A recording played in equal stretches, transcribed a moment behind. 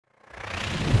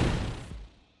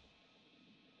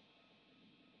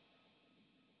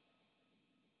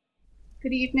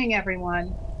Good evening,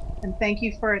 everyone, and thank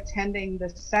you for attending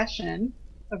this session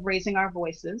of Raising Our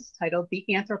Voices titled The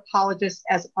Anthropologist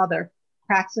as Other,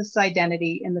 Praxis,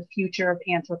 Identity, and the Future of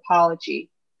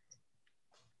Anthropology.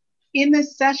 In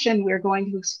this session, we're going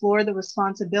to explore the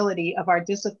responsibility of our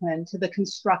discipline to the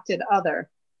constructed other,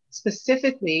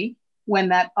 specifically when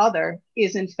that other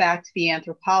is in fact the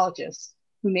anthropologist,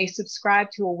 who may subscribe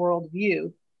to a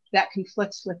worldview that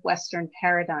conflicts with Western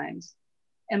paradigms.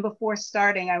 And before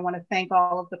starting, I want to thank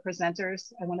all of the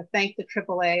presenters. I want to thank the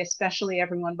AAA, especially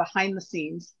everyone behind the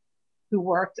scenes who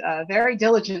worked very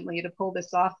diligently to pull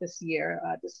this off this year,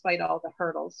 despite all the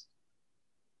hurdles.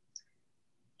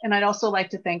 And I'd also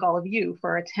like to thank all of you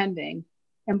for attending.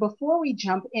 And before we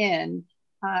jump in,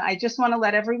 I just want to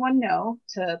let everyone know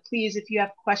to please, if you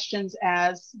have questions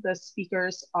as the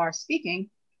speakers are speaking,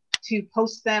 to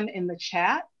post them in the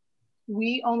chat.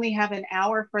 We only have an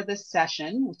hour for this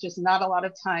session, which is not a lot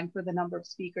of time for the number of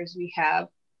speakers we have.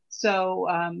 So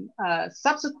a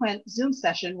subsequent Zoom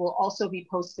session will also be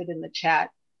posted in the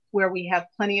chat, where we have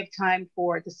plenty of time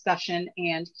for discussion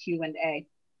and Q&A.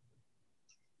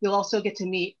 You'll also get to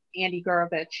meet Andy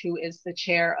Gurovich, who is the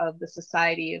chair of the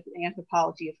Society of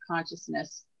Anthropology of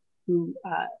Consciousness, who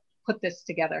helped put this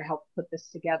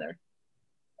together.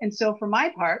 And so for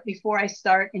my part, before I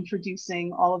start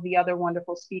introducing all of the other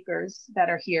wonderful speakers that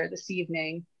are here this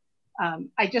evening,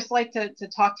 I'd just like to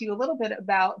talk to you a little bit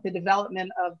about the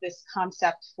development of this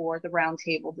concept for the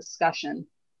roundtable discussion.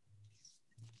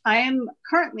 I am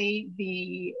currently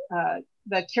the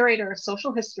curator of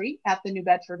social history at the New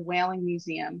Bedford Whaling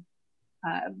Museum.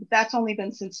 That's only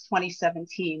been since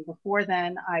 2017. Before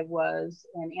then, I was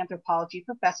an anthropology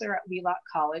professor at Wheelock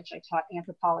College. I taught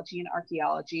anthropology and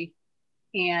archaeology.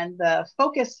 And the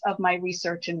focus of my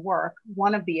research and work,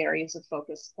 one of the areas of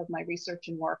focus of my research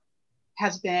and work,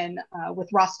 has been with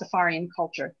Rastafarian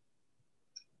culture.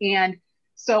 And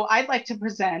so I'd like to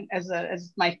present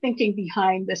as my thinking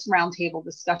behind this roundtable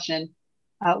discussion,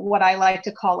 what I like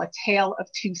to call a tale of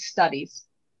two studies.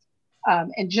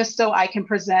 And just so I can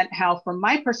present how, from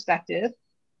my perspective,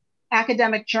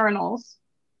 academic journals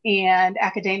and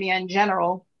academia in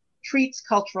general treats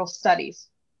cultural studies.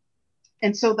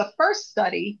 And so the first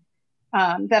study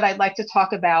that I'd like to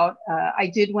talk about, I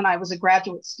did when I was a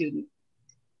graduate student.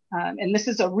 And this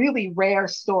is a really rare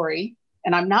story,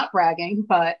 and I'm not bragging,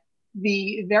 but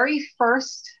the very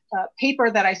first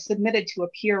paper that I submitted to a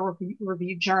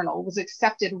peer-reviewed journal was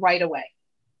accepted right away.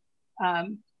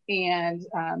 You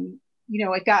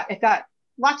know, it got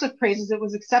lots of praises. It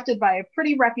was accepted by a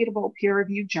pretty reputable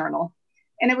peer-reviewed journal,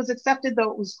 and it was accepted, though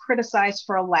it was criticized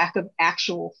for a lack of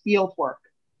actual field work.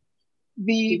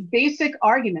 The basic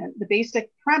argument, the basic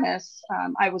premise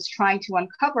I was trying to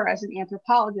uncover as an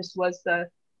anthropologist was the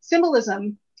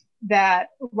symbolism that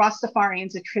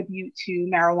Rastafarians attribute to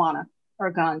marijuana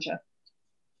or ganja.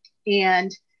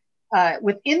 And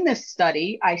within this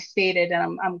study, I stated,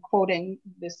 and I'm quoting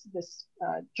this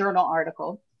journal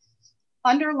article,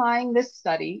 underlying this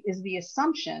study is the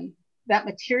assumption that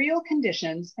material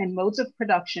conditions and modes of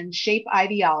production shape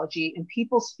ideology and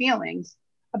people's feelings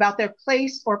about their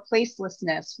place or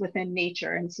placelessness within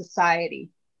nature and society.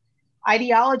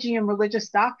 Ideology and religious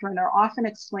doctrine are often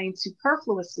explained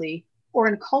superfluously or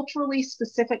in culturally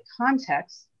specific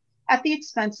contexts at the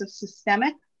expense of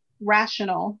systemic,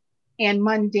 rational, and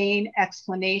mundane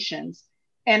explanations.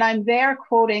 And I'm there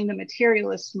quoting the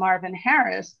materialist Marvin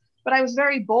Harris, but I was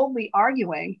very boldly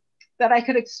arguing that I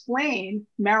could explain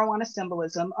marijuana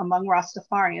symbolism among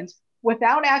Rastafarians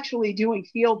without actually doing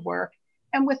field work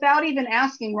and without even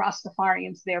asking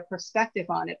Rastafarians their perspective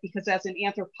on it, because as an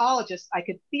anthropologist, I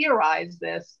could theorize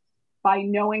this by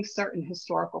knowing certain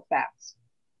historical facts.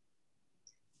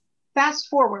 Fast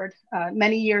forward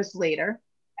many years later,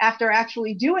 after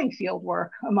actually doing field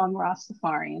work among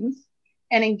Rastafarians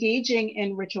and engaging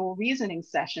in ritual reasoning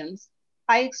sessions,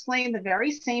 I explained the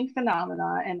very same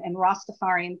phenomena and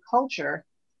Rastafarian culture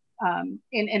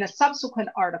in a subsequent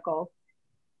article.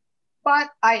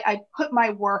 But I put my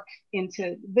work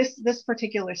into this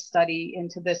particular study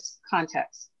into this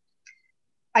context.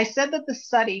 I said that the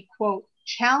study, quote,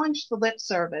 challenged the lip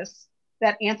service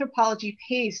that anthropology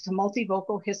pays to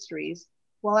multivocal histories,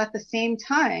 while at the same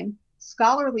time,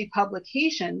 scholarly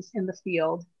publications in the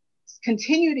field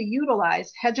continue to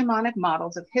utilize hegemonic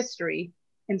models of history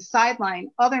and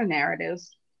sideline other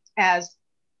narratives as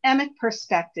emic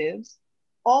perspectives,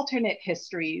 alternate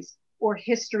histories, or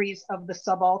histories of the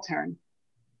subaltern.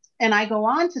 And I go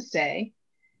on to say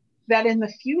that in the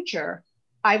future,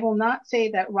 I will not say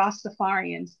that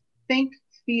Rastafarians think,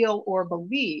 feel, or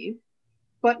believe,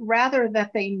 but rather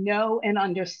that they know and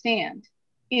understand.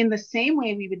 in the same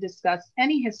way we would discuss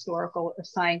any historical or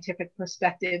scientific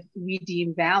perspective we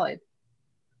deem valid.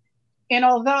 And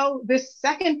although this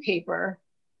second paper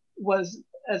was,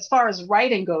 as far as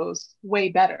writing goes, way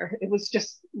better, it was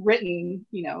just written,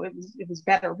 it was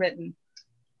better written.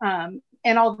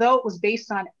 And although it was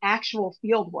based on actual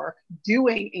field work,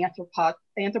 doing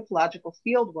anthropological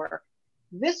field work,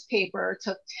 this paper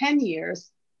took 10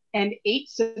 years and 8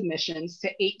 submissions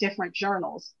to 8 different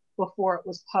journals before it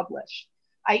was published.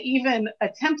 I even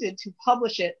attempted to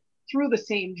publish it through the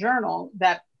same journal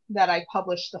that I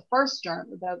published the first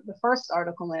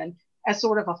article in, as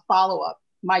sort of a follow-up,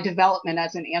 my development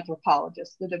as an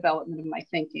anthropologist, the development of my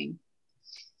thinking.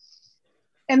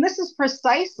 And this is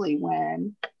precisely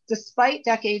when, despite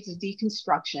decades of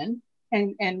deconstruction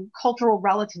and cultural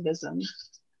relativism,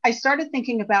 I started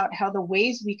thinking about how the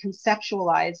ways we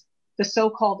conceptualize the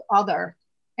so-called other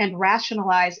and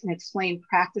rationalize and explain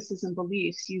practices and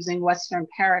beliefs using Western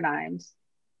paradigms,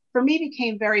 for me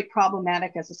became very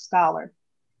problematic as a scholar,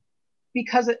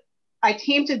 because I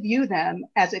came to view them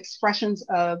as expressions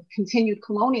of continued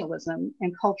colonialism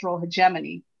and cultural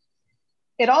hegemony.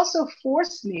 It also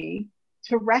forced me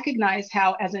to recognize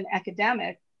how, as an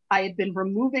academic, I had been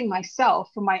removing myself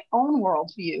from my own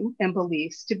worldview and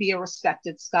beliefs to be a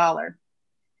respected scholar.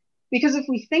 Because if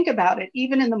we think about it,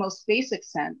 even in the most basic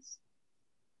sense,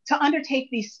 to undertake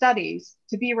these studies,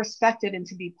 to be respected and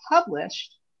to be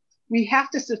published, we have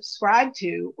to subscribe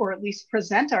to, or at least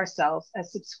present ourselves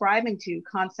as subscribing to,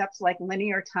 concepts like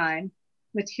linear time,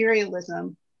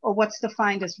 materialism, or what's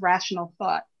defined as rational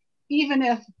thought, even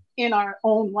if in our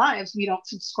own lives we don't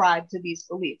subscribe to these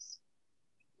beliefs.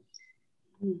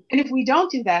 And if we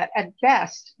don't do that, at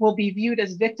best, we'll be viewed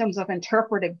as victims of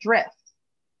interpretive drift,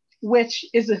 which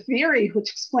is a theory which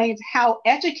explains how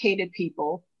educated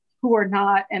people who are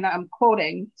not, and I'm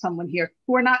quoting someone here,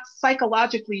 who are not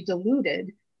psychologically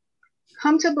deluded,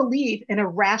 come to believe in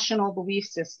irrational belief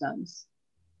systems.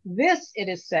 This, it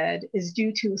is said, is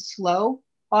due to a slow,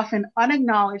 often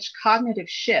unacknowledged cognitive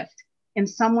shift in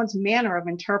someone's manner of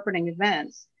interpreting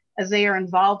events as they are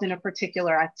involved in a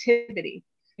particular activity,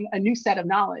 a new set of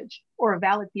knowledge, or a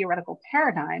valid theoretical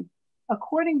paradigm.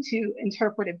 According to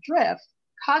interpretive drift,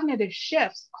 cognitive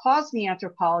shifts cause the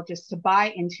anthropologist to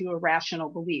buy into irrational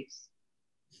beliefs.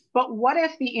 But what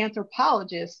if the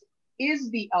anthropologist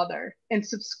is the other and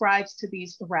subscribes to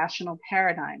these irrational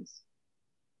paradigms?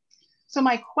 So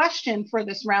my question for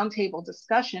this roundtable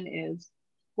discussion is,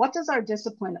 what does our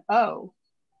discipline owe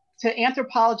to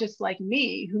anthropologists like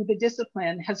me, who the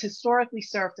discipline has historically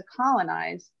served to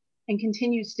colonize and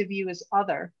continues to view as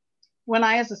other, when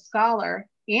I, as a scholar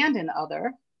and an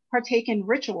other, partake in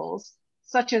rituals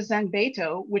such as Zen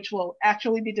Beito, which will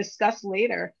actually be discussed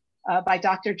later by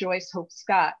Dr. Joyce Hope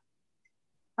Scott.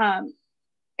 And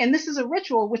this is a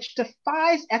ritual which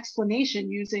defies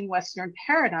explanation using Western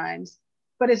paradigms,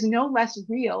 but is no less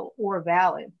real or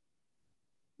valid.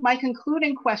 My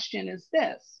concluding question is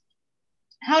this: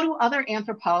 how do other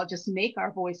anthropologists make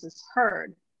our voices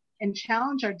heard and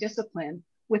challenge our discipline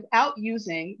without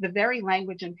using the very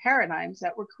language and paradigms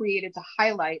that were created to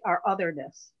highlight our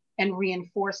otherness and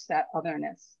reinforce that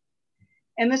otherness?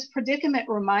 And this predicament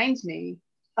reminds me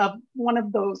of one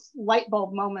of those light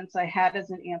bulb moments I had as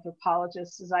an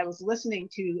anthropologist as I was listening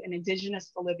to an indigenous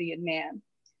Bolivian man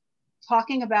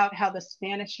talking about how the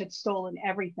Spanish had stolen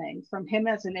everything from him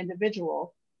as an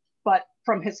individual, but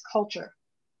from his culture,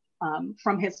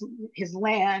 from his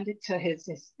land to his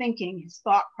thinking, his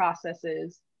thought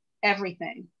processes,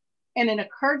 everything. And it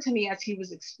occurred to me as he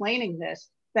was explaining this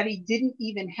that he didn't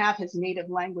even have his native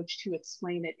language to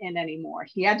explain it in anymore.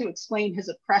 He had to explain his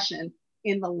oppression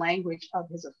in the language of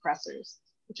his oppressors,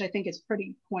 which I think is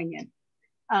pretty poignant.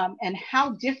 And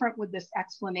how different would this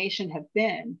explanation have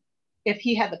been if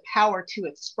he had the power to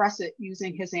express it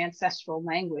using his ancestral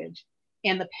language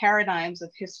and the paradigms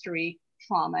of history,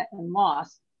 trauma, and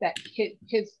loss that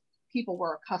his people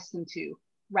were accustomed to,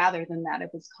 rather than that of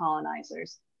his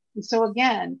colonizers. And so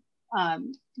again,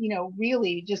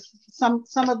 really just some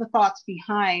of the thoughts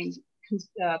behind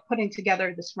putting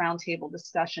together this roundtable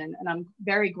discussion. And I'm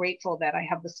very grateful that I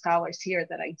have the scholars here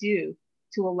that I do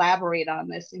to elaborate on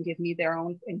this and give me their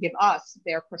own, and give us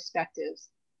their perspectives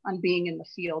on being in the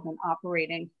field and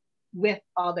operating with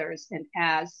others and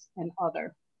as an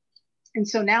other. And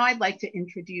so now I'd like to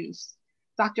introduce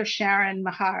Dr. Sharon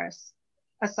Maharis,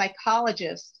 a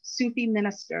psychologist, Sufi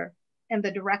minister, and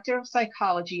the director of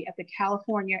psychology at the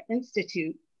California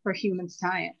Institute for Human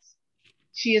Science.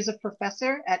 She is a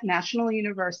professor at National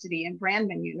University and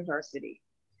Brandman University.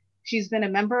 She's been a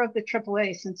member of the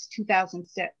AAA since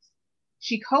 2006.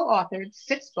 She co-authored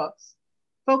 6 books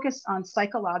focused on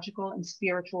psychological and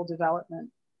spiritual development.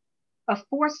 A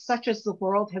force such as the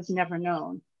world has never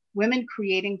known, women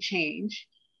creating change,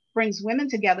 brings women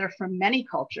together from many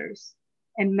cultures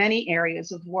and many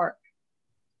areas of work.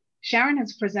 Sharon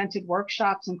has presented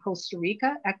workshops in Costa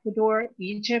Rica, Ecuador,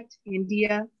 Egypt,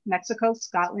 India, Mexico,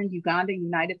 Scotland, Uganda,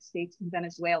 United States, and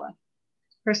Venezuela.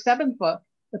 Her seventh book,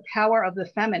 The Power of the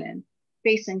Feminine,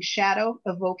 Facing Shadow,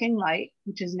 Evoking Light,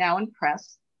 which is now in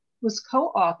press, was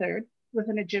co-authored with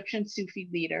an Egyptian Sufi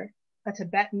leader, a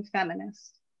Tibetan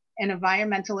feminist, an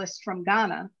environmentalist from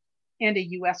Ghana, and a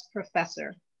US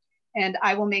professor. And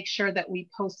I will make sure that we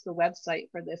post the website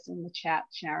for this in the chat,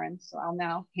 Sharon. So I'll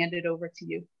now hand it over to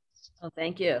you. Oh,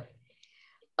 thank you.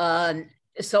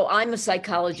 So I'm a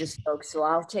psychologist, folks, so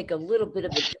I'll take a little bit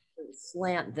of a different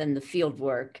slant than the field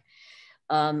work.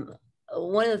 One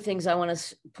of the things I want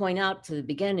to point out to the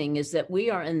beginning is that we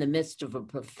are in the midst of a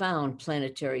profound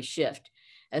planetary shift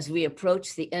as we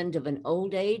approach the end of an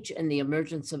old age and the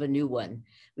emergence of a new one.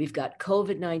 We've got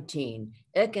COVID-19,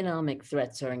 economic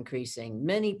threats are increasing.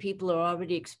 Many people are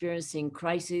already experiencing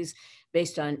crises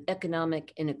based on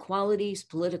economic inequalities,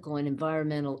 political and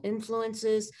environmental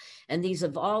influences, and these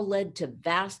have all led to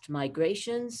vast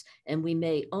migrations, and we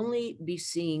may only be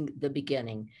seeing the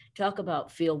beginning. Talk about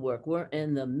fieldwork, we're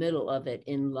in the middle of it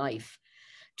in life.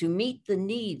 To meet the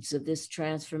needs of this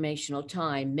transformational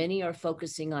time, many are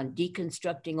focusing on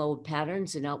deconstructing old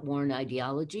patterns and outworn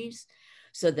ideologies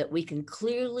so that we can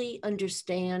clearly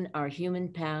understand our human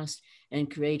past and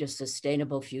create a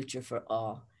sustainable future for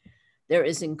all. There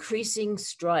is increasing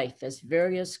strife as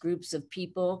various groups of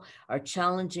people are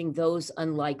challenging those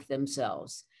unlike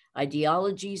themselves.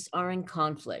 Ideologies are in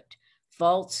conflict.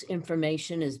 False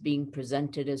information is being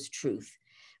presented as truth.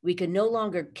 We can no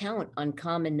longer count on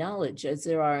common knowledge as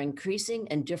there are increasing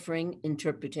and differing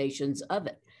interpretations of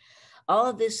it. All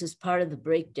of this is part of the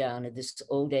breakdown of this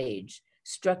old age.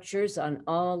 Structures on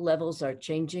all levels are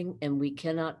changing, and we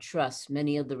cannot trust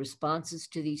many of the responses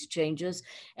to these changes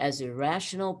as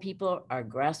irrational people are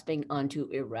grasping onto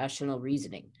irrational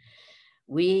reasoning.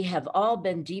 We have all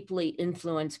been deeply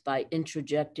influenced by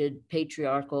introjected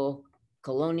patriarchal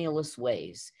colonialist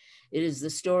ways. It is the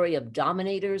story of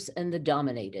dominators and the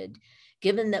dominated.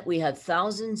 Given that we have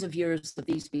thousands of years of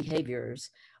these behaviors,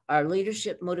 our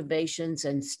leadership motivations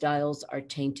and styles are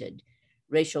tainted.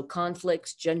 Racial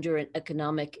conflicts, gender and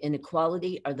economic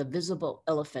inequality are the visible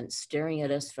elephants staring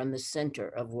at us from the center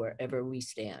of wherever we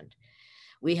stand.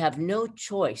 We have no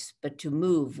choice but to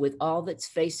move with all that's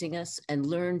facing us and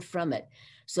learn from it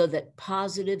so that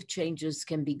positive changes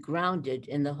can be grounded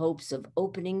in the hopes of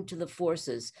opening to the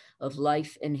forces of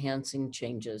life-enhancing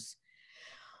changes.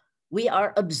 We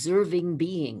are observing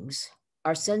beings.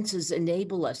 Our senses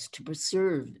enable us to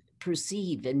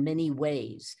perceive in many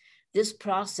ways. This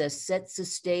process sets the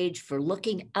stage for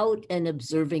looking out and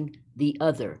observing the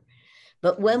other.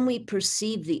 But when we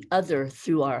perceive the other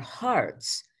through our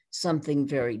hearts, something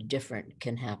very different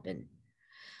can happen.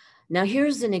 Now,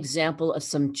 here's an example of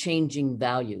some changing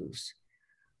values.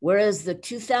 Whereas the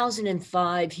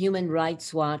 2005 Human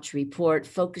Rights Watch report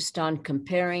focused on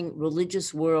comparing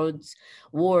religious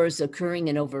wars occurring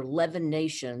in over 11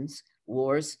 nations,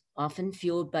 wars often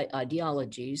fueled by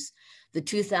ideologies, the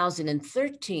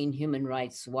 2013 Human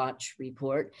Rights Watch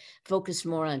report focused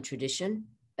more on tradition,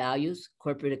 values,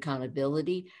 corporate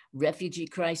accountability, refugee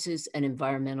crisis, and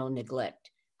environmental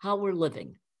neglect, how we're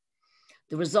living.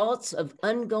 The results of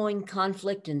ongoing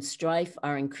conflict and strife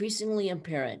are increasingly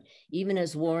apparent, even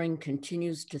as warring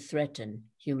continues to threaten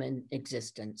human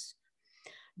existence.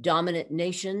 Dominant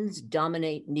nations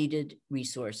dominate needed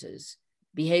resources.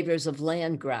 Behaviors of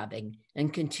land grabbing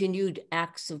and continued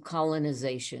acts of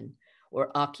colonization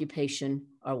or occupation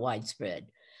are widespread.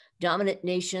 Dominant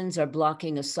nations are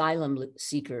blocking asylum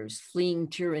seekers, fleeing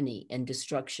tyranny and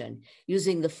destruction,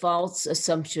 using the false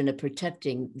assumption of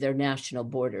protecting their national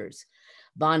borders.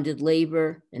 Bonded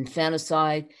labor,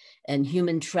 infanticide, and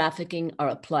human trafficking are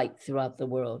a plight throughout the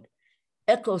world.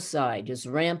 Ecocide is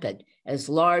rampant as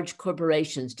large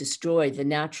corporations destroy the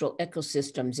natural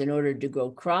ecosystems in order to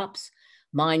grow crops,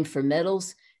 mine for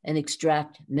metals, and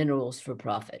extract minerals for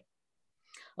profit.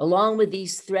 Along with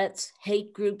these threats,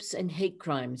 hate groups and hate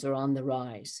crimes are on the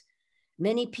rise.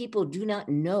 Many people do not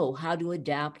know how to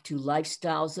adapt to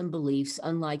lifestyles and beliefs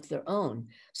unlike their own,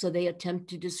 so they attempt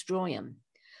to destroy them.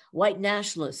 White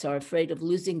nationalists are afraid of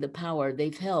losing the power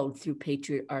they've held through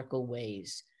patriarchal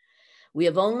ways. We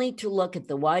have only to look at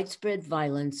the widespread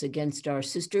violence against our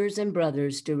sisters and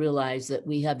brothers to realize that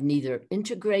we have neither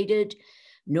integrated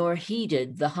nor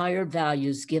heeded the higher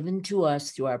values given to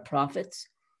us through our prophets,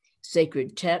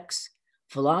 sacred texts,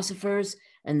 philosophers,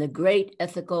 and the great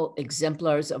ethical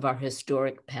exemplars of our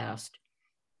historic past.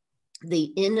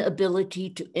 The inability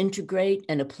to integrate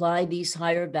and apply these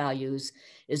higher values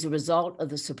is a result of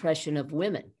the suppression of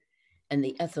women and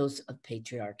the ethos of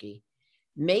patriarchy.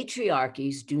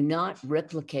 Matriarchies do not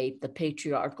replicate the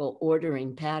patriarchal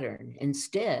ordering pattern.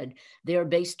 Instead, they are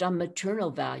based on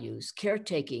maternal values,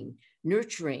 caretaking,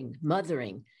 nurturing,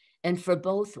 mothering, and for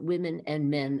both women and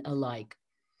men alike.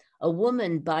 A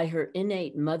woman, by her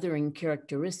innate mothering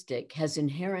characteristic, has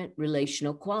inherent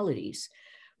relational qualities.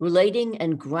 Relating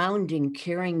and grounding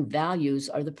caring values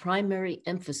are the primary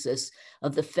emphasis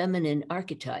of the feminine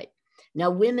archetype.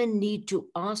 Now, women need to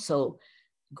also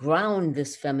ground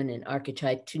this feminine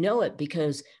archetype to know it,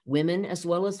 because women as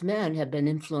well as men have been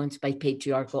influenced by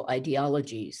patriarchal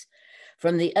ideologies.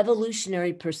 From the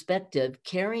evolutionary perspective,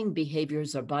 caring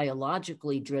behaviors are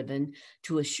biologically driven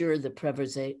to assure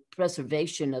the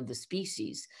preservation of the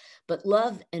species, but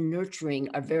love and nurturing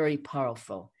are very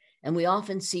powerful, and we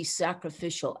often see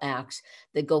sacrificial acts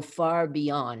that go far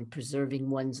beyond preserving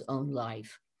one's own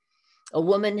life. A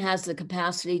woman has the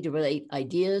capacity to relate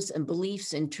ideas and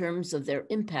beliefs in terms of their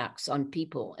impacts on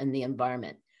people and the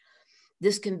environment.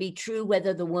 This can be true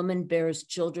whether the woman bears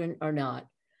children or not.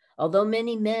 Although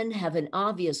many men have an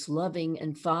obvious loving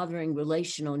and fathering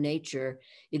relational nature,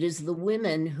 it is the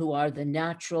women who are the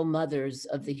natural mothers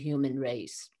of the human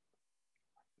race.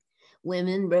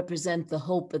 Women represent the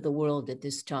hope of the world at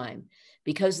this time,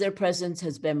 because their presence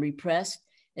has been repressed,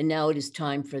 and now it is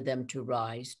time for them to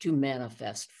rise, to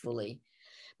manifest fully.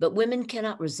 But women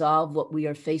cannot resolve what we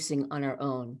are facing on our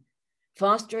own.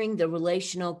 Fostering the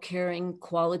relational, caring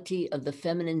quality of the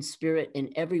feminine spirit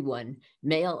in everyone,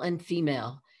 male and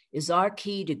female, is our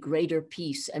key to greater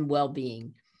peace and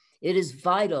well-being. It is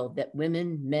vital that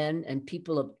women, men, and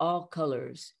people of all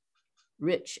colors,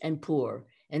 rich and poor,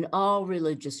 and all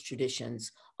religious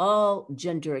traditions, all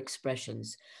gender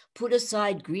expressions, put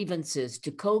aside grievances to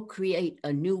co-create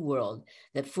a new world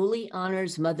that fully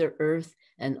honors Mother Earth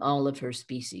and all of her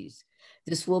species.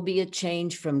 This will be a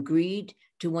change from greed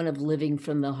to one of living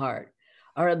from the heart.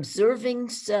 Our observing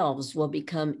selves will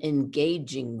become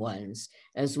engaging ones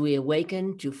as we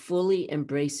awaken to fully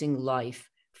embracing life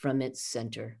from its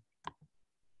center.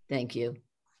 Thank you.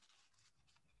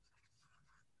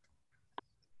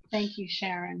 Thank you,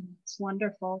 Sharon. It's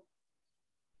wonderful.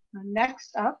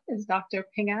 Next up is Dr.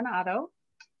 Ping-An Otto,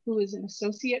 who is an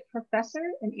associate professor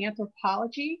in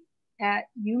anthropology at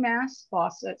University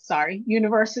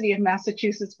of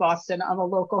Massachusetts, Boston. I'm a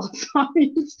local, so I'm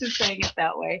used to saying it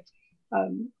that way.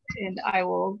 And I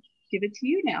will give it to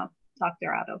you now,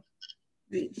 Dr. Otto.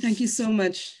 Great. Thank you so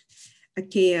much,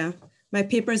 Akea. My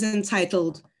paper is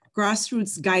entitled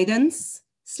Grassroots Guidance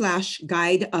 /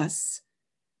 Guide Us,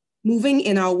 Moving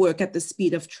in Our Work at the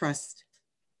Speed of Trust.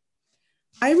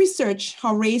 I research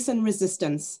how race and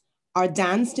resistance are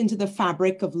danced into the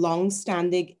fabric of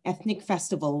long-standing ethnic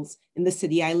festivals in the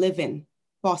city I live in,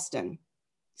 Boston.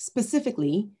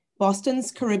 Specifically,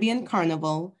 Boston's Caribbean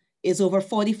Carnival is over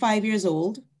 45 years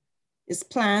old, is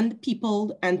planned,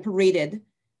 peopled, and paraded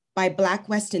by Black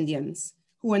West Indians,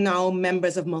 who are now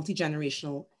members of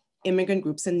multi-generational immigrant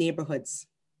groups and neighborhoods.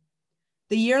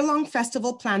 The year-long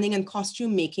festival planning and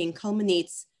costume making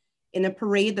culminates in a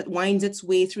parade that winds its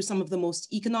way through some of the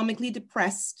most economically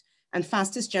depressed and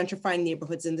fastest gentrifying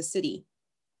neighborhoods in the city.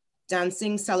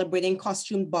 Dancing, celebrating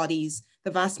costumed bodies,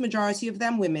 the vast majority of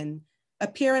them women,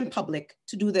 appear in public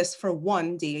to do this for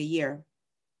one day a year.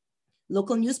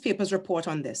 Local newspapers report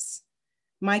on this.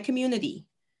 My community,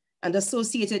 and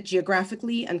associated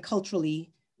geographically and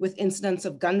culturally with incidents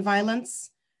of gun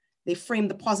violence, they frame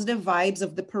the positive vibes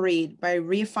of the parade by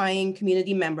reifying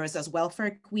community members as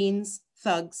welfare queens,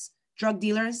 thugs, drug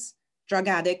dealers, drug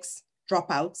addicts,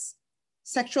 dropouts,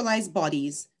 sexualized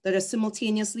bodies that are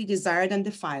simultaneously desired and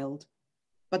defiled,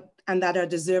 and that are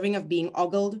deserving of being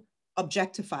ogled,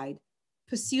 objectified,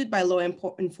 pursued by law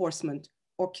enforcement,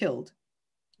 or killed.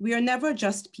 We are never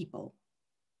just people.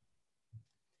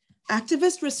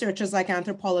 Activist researchers like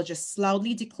anthropologists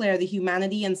loudly declare the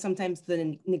humanity and sometimes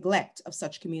the neglect of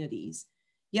such communities.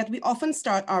 Yet we often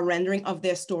start our rendering of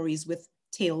their stories with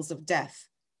tales of death.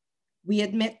 We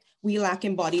admit we lack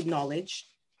embodied knowledge,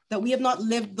 that we have not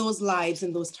lived those lives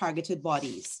in those targeted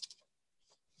bodies.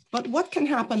 But what can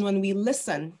happen when we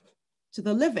listen to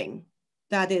the living?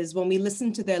 That is, when we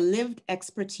listen to their lived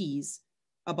expertise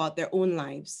about their own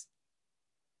lives.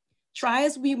 Try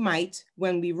as we might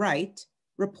when we write,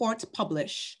 report,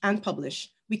 publish,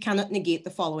 we cannot negate the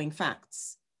following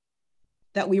facts.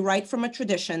 That we write from a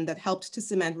tradition that helped to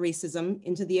cement racism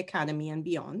into the academy and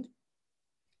beyond.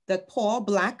 That poor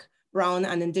Black, Brown,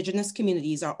 and Indigenous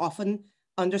communities are often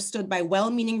understood by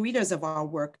well-meaning readers of our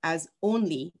work as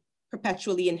only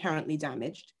perpetually inherently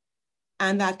damaged.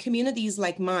 and that communities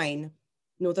like mine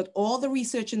know that all the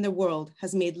research in the world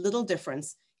has made little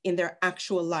difference in their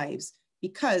actual lives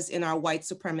because in our white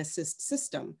supremacist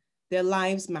system, their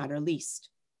lives matter least.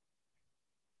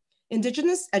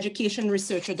 Indigenous education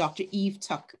researcher Dr. Eve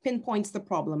Tuck pinpoints the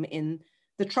problem in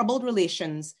the troubled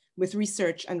relations with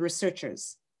research and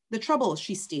researchers. The trouble,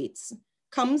 she states,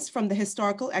 comes from the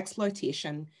historical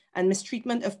exploitation and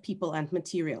mistreatment of people and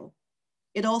material.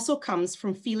 It also comes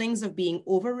from feelings of being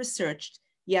over-researched,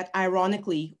 yet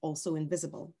ironically also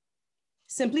invisible.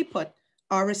 Simply put,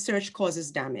 our research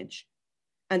causes damage,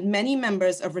 and many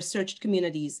members of researched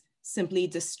communities simply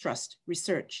distrust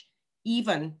research,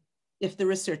 even if the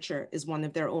researcher is one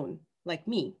of their own, like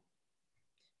me.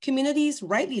 Communities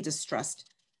rightly distrust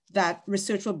that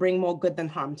research will bring more good than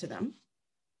harm to them.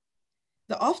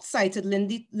 The oft-cited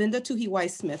Linda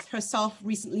Tuhiwai-Smith, herself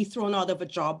recently thrown out of a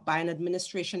job by an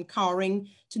administration cowering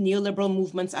to neoliberal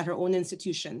movements at her own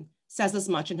institution, says as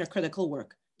much in her critical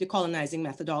work, Decolonizing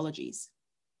Methodologies.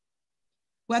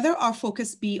 Whether our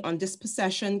focus be on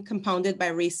dispossession compounded by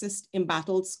racist,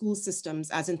 embattled school systems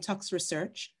as in Tuck's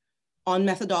research, on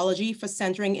methodology for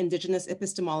centering Indigenous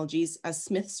epistemologies as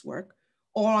Smith's work,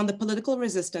 or on the political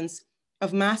resistance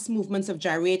of mass movements of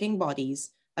gyrating bodies,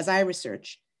 as I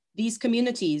research, these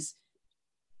communities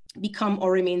become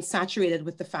or remain saturated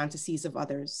with the fantasies of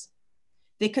others.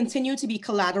 They continue to be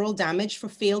collateral damage for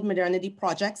failed modernity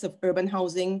projects of urban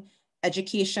housing,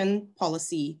 education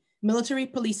policy, military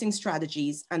policing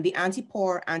strategies, and the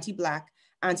anti-poor, anti-Black,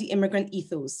 anti-immigrant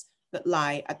ethos that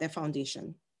lie at their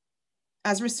foundation.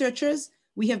 As researchers,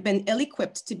 we have been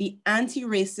ill-equipped to be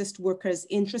anti-racist workers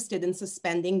interested in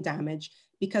suspending damage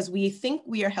because we think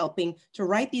we are helping to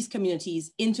write these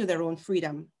communities into their own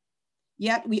freedom.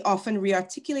 Yet we often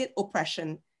re-articulate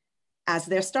oppression as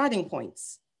their starting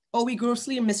points, or we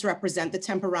grossly misrepresent the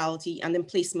temporality and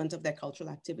emplacement of their cultural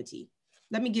activity.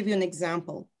 Let me give you an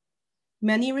example.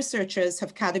 Many researchers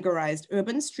have categorized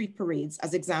urban street parades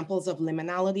as examples of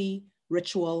liminality,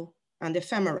 ritual, and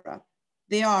ephemera.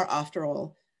 They are, after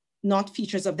all, not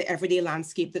features of the everyday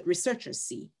landscape that researchers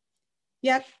see.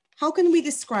 Yet, how can we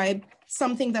describe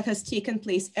something that has taken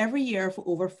place every year for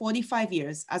over 45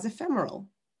 years as ephemeral?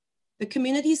 The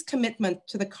community's commitment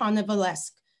to the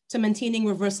carnivalesque, to maintaining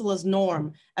reversal as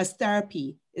norm, as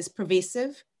therapy, is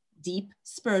pervasive, deep,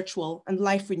 spiritual, and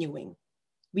life-renewing.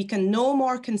 We can no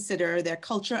more consider their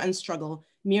culture and struggle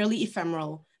merely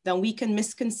ephemeral than we can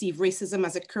misconceive racism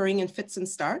as occurring in fits and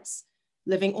starts,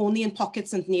 living only in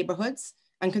pockets and neighborhoods,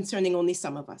 and concerning only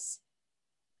some of us.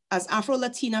 As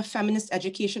Afro-Latina feminist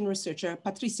education researcher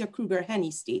Patricia Kruger-Henny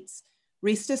states,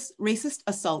 racist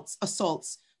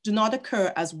assaults do not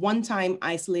occur as one-time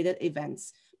isolated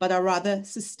events, but are rather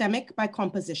systemic by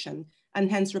composition and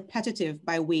hence repetitive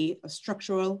by way of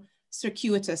structural,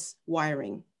 circuitous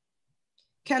wiring.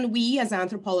 Can we as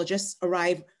anthropologists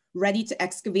arrive ready to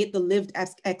excavate the lived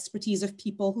expertise of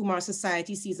people whom our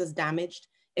society sees as damaged,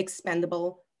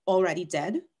 expendable, already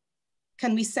dead?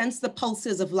 Can we sense the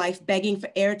pulses of life begging for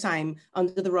airtime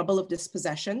under the rubble of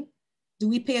dispossession? Do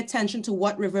we pay attention to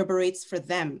what reverberates for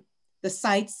them? The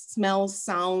sights, smells,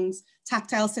 sounds,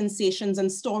 tactile sensations,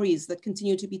 and stories that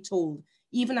continue to be told,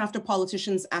 even after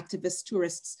politicians, activists,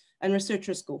 tourists, and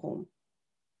researchers go home.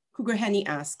 Kruger-Henny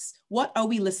asks, what are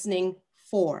we listening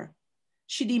for?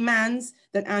 She demands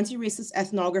that anti-racist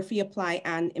ethnography apply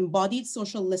an embodied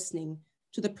social listening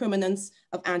to the permanence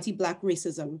of anti-Black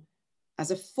racism as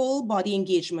a full body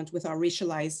engagement with our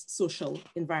racialized social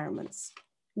environments.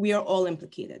 We are all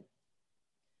implicated.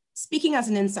 Speaking as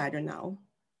an insider now,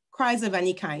 cries of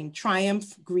any kind,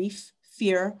 triumph, grief,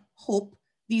 fear, hope,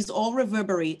 these all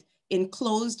reverberate in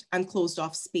closed and closed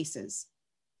off spaces.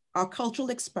 Our cultural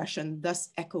expression thus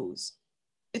echoes.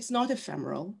 It's not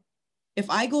ephemeral. If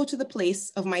I go to the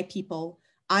place of my people,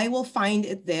 I will find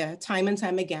it there time and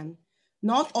time again,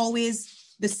 not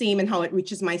always the same in how it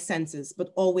reaches my senses,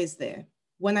 but always there.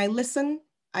 When I listen,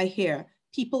 I hear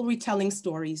people retelling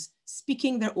stories,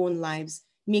 speaking their own lives,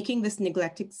 making this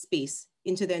neglected space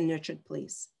into their nurtured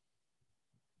place.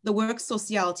 The work,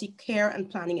 sociality, care, and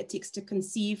planning it takes to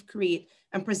conceive, create,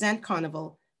 and present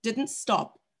Carnival didn't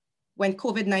stop when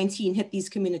COVID-19 hit these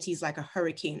communities like a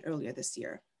hurricane earlier this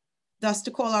year. Thus,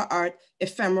 to call our art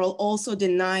ephemeral also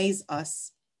denies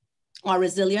us our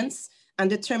resilience and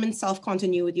determined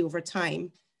self-continuity over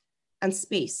time and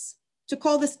space. To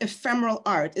call this ephemeral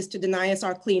art is to deny us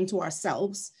our claim to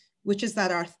ourselves, which is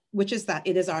that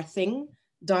it is our thing,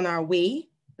 done our way,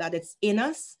 that it's in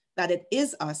us, that it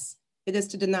is us. It is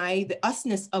to deny the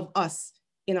usness of us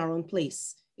in our own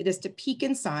place. It is to peek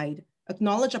inside,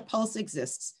 acknowledge a pulse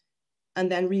exists,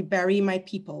 and then rebury my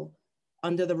people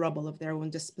under the rubble of their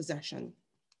own dispossession.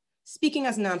 speaking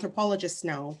as an anthropologist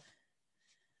now,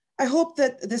 I hope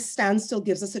that this standstill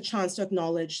gives us a chance to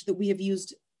acknowledge that we have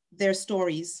used their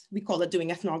stories, we call it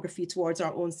doing ethnography, towards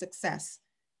our own success.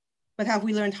 But have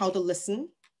we learned how to listen?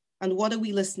 And what are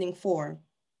we listening for?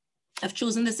 I've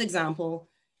chosen this example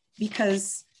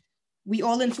because we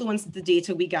all influence the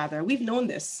data we gather. We've known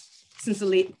this since the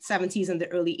late 70s and the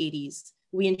early 80s.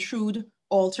 We intrude,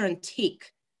 alter, and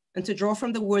take. And to draw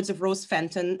from the words of Rose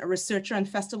Fenton, a researcher and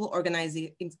festival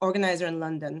organizer in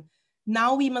London,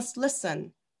 now we must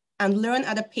listen and learn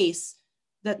at a pace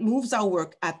that moves our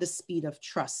work at the speed of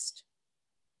trust.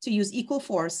 To use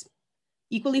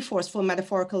equally forceful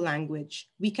metaphorical language,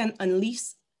 we can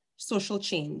unleash social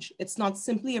change. It's not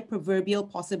simply a proverbial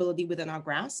possibility within our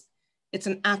grasp. It's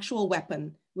an actual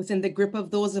weapon within the grip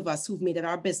of those of us who've made it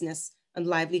our business and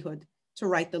livelihood to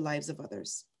write the lives of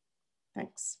others.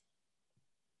 Thanks.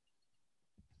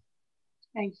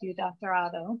 Thank you, Dr.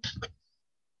 Otto.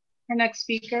 Our next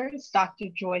speaker is Dr.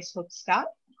 Joyce Hook Scott,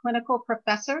 clinical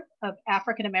professor of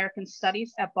African American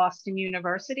Studies at Boston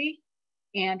University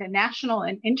and a national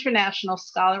and international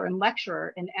scholar and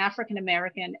lecturer in African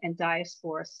American and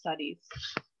diaspora studies.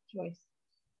 Joyce.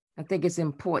 I think it's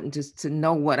important to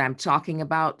know what I'm talking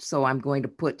about, so I'm going to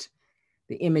put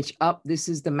the image up. This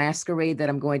is the masquerade that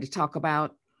I'm going to talk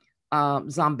about,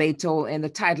 Zombeto, and the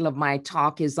title of my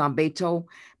talk is Zombeto,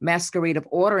 Masquerade of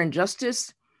Order and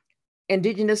Justice,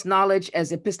 Indigenous Knowledge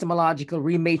as Epistemological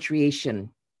Rematriation.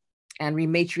 And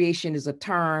rematriation is a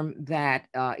term that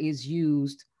is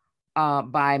used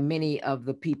by many of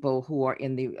the people who are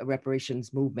in the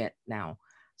reparations movement now.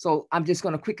 So I'm just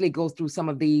going to quickly go through some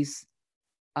of these.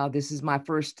 This is my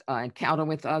first encounter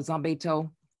with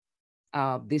Zombeto.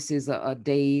 This is a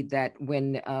day that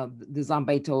when the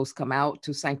Zombetos come out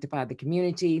to sanctify the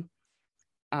community,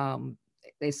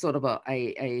 there's sort of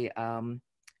a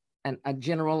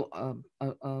general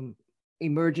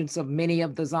emergence of many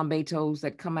of the Zombetos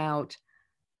that come out,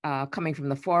 coming from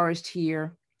the forest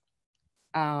here.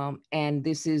 And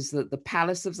this is the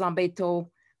Palace of Zombeto,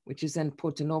 which is in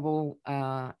Porto Novo,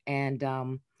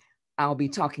 and I'll be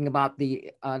talking about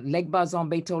the Legba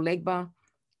Zombeto Legba.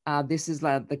 This is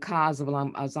the cause of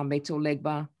Zombeto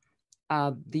Legba.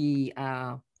 The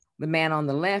man on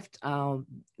the left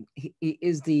he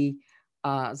is the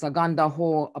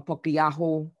Zagandaho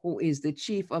Apokliaho, who is the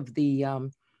chief of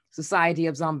the Society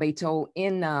of Zombeto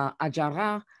in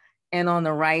Ajara. And on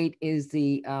the right is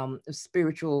the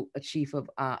spiritual chief of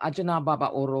Ajana Baba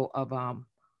Oro of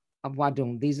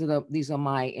Wadung. These are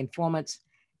my informants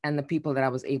and the people that I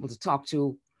was able to talk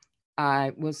to.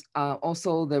 I was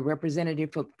also the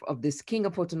representative of this king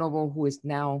of Porto Novo, who is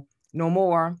now no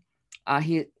more.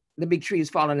 The big tree is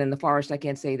fallen in the forest. I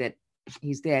can't say that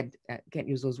he's dead. I can't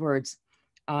use those words.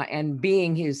 And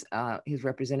being his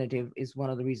representative is one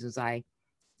of the reasons I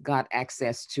got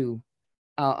access to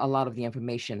a lot of the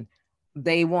information.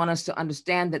 They want us to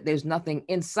understand that there's nothing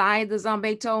inside the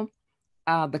Zombeto,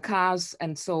 the cause,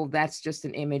 and so that's just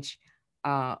an image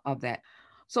of that.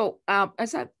 So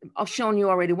as I've shown you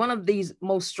already, one of these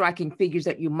most striking figures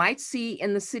that you might see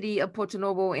in the city of Porto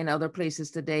Novo and other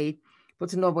places today,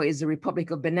 Porto Novo is the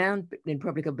Republic of Benin. The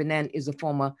Republic of Benin is a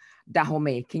former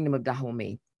Dahomey, Kingdom of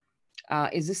Dahomey.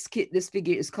 This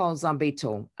figure is called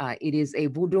Zombeto. It is a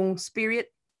voodoo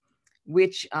spirit,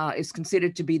 which is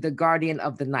considered to be the guardian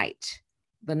of the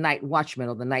night watchman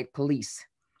or the night police.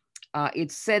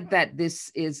 It's said that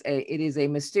it is a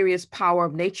mysterious power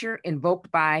of nature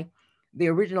invoked by the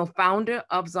original founder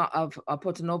of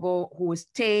Porto Novo, who was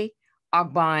Te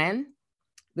Agban,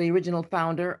 the original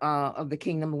founder of the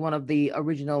kingdom, one of the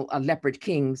original leopard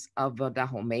kings of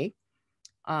Dahomey.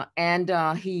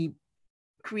 And he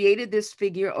created this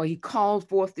figure, or he called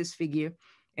forth this figure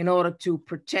in order to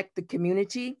protect the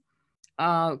community,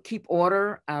 keep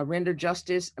order, render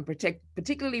justice, and protect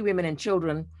particularly women and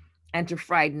children, and to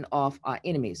frighten off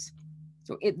enemies.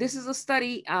 So this is a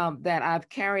study that I've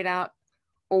carried out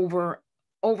over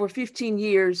 15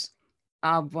 years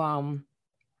of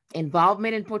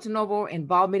involvement in Porto Novo,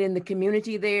 involvement in the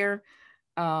community there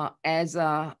as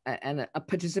a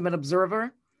participant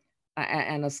observer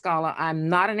and a scholar. I'm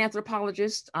not an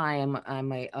anthropologist. I'm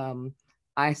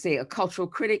I say a cultural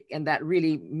critic, and that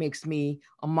really makes me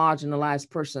a marginalized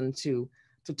person to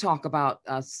talk about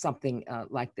something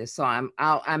like this. So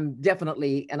I'm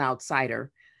definitely an outsider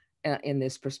in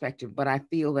this perspective, but I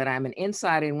feel that I'm an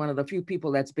insider and one of the few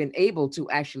people that's been able to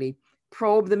actually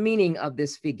probe the meaning of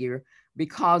this figure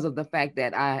because of the fact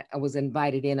that I was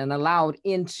invited in and allowed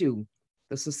into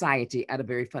the society at a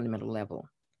very fundamental level.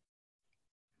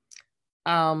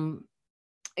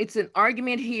 It's an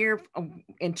argument here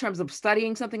in terms of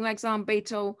studying something like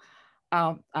Zombeto.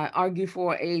 I argue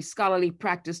for a scholarly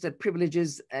practice that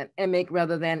privileges an emic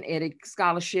rather than etic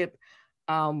scholarship.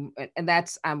 And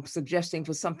that's, I'm suggesting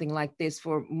for something like this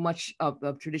for much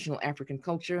of traditional African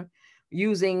culture,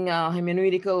 using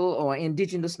hermeneutical or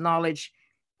indigenous knowledge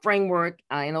framework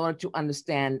in order to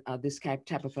understand this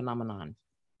type of phenomenon.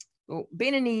 Well,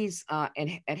 Beninese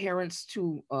adherents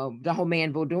to Dahomey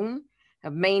and Vodun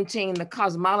have maintained the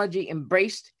cosmology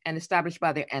embraced and established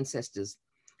by their ancestors,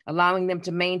 allowing them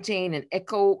to maintain an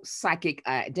eco-psychic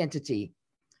identity.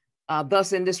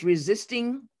 Thus, in this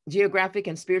resisting geographic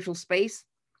and spiritual space,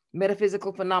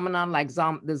 metaphysical phenomenon like the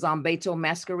Zombeto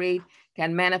masquerade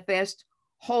can manifest,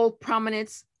 hold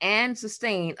prominence, and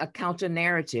sustain a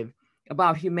counter-narrative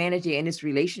about humanity and its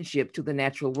relationship to the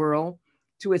natural world,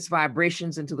 to its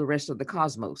vibrations, and to the rest of the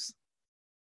cosmos.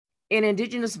 In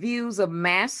indigenous views of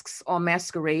masks or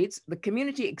masquerades, the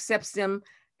community accepts them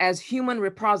as human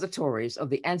repositories of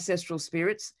the ancestral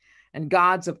spirits and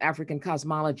gods of African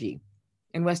cosmology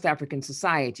in West African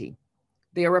society.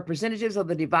 They are representatives of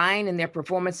the divine in their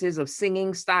performances of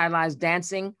singing, stylized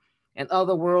dancing, and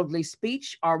otherworldly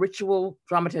speech or ritual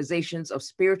dramatizations of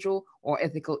spiritual or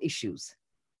ethical issues.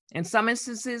 In some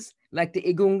instances, like the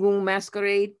Egungun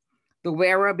masquerade, the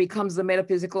wearer becomes the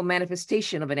metaphysical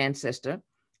manifestation of an ancestor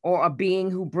or a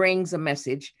being who brings a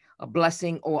message, a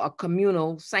blessing, or a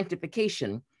communal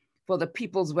sanctification for the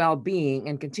people's well-being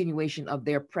and continuation of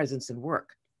their presence and work.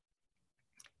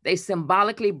 They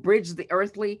symbolically bridge the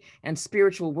earthly and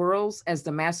spiritual worlds as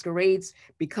the masquerades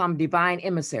become divine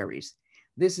emissaries.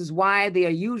 This is why they are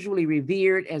usually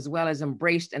revered as well as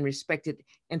embraced and respected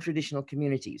in traditional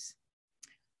communities.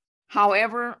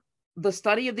 However, the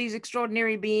study of these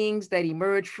extraordinary beings that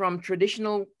emerge from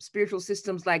traditional spiritual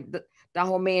systems like the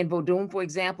Dahomey and Vodun, for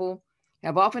example,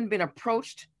 have often been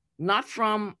approached not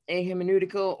from a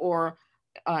hermeneutical or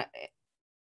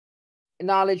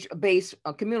knowledge base,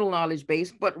 a communal knowledge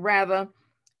base, but rather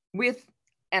with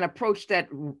an approach that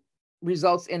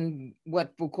results in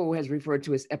what Foucault has referred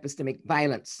to as epistemic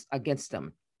violence against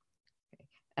them.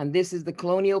 And this is the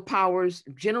colonial powers'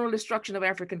 general destruction of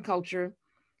African culture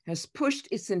has pushed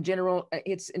its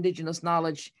indigenous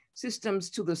knowledge systems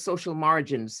to the social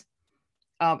margins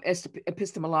of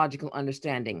epistemological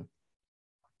understanding.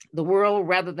 The world,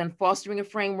 rather than fostering a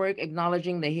framework,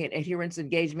 acknowledging the adherence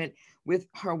engagement with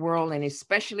her world, and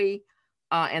especially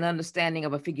an understanding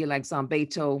of a figure like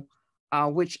Zombeto,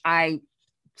 which I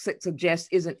suggest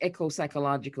is an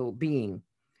eco-psychological being.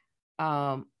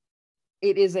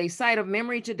 It is a site of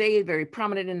memory today, very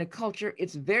prominent in the culture.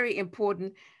 It's very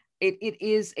important. It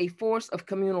is a force of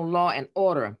communal law and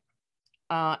order.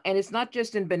 And it's not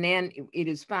just in Benin, it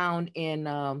is found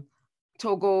in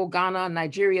Togo, Ghana,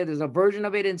 Nigeria. There's a version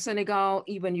of it in Senegal.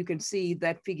 Even you can see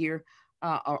that figure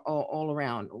all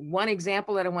around. One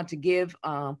example that I want to give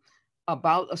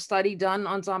about a study done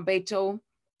on Zombeto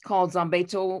called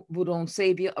Zombeto Vodun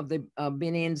Savior of the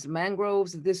Benin's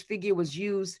mangroves. This figure was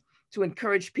used to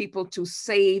encourage people to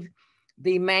save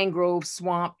the mangrove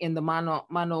swamp in the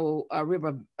Mano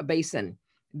River Basin.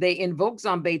 They invoked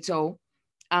Zombeto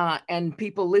and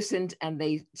people listened and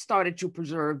they started to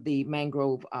preserve the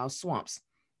mangrove swamps.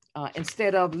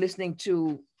 Instead of listening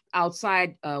to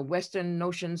outside Western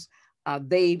notions,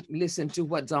 they listened to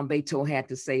what Zombeto had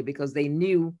to say because they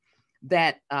knew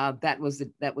that that was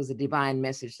a divine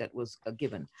message that was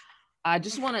given. I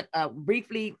just want to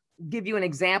briefly give you an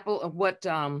example of what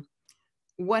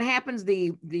happens.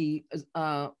 The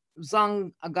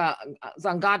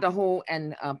Zangadaho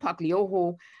and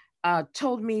Paklioho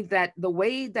told me that the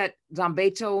way that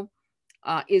Zombeto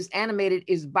is animated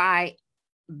is by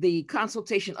the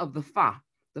consultation of the Fa,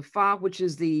 which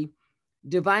is the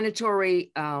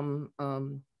divinatory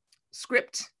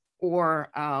script or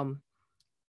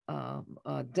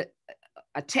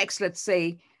a text, let's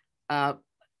say,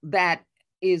 that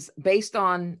is based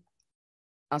on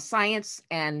science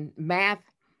and math,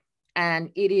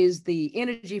 and it is the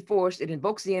energy force. It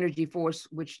invokes the energy force,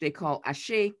 which they call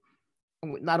Ashe.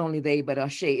 Not only they, but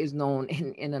Ashe is known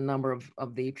in a number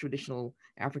of the traditional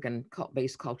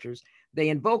African-based cultures. They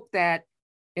invoke that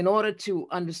in order to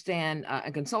understand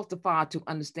and consult the Fa to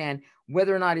understand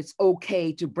whether or not it's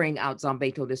okay to bring out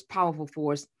Zombeto, this powerful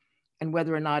force, and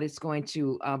whether or not it's going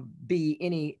to be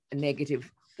any negative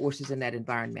forces in that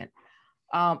environment.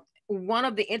 One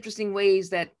of the interesting ways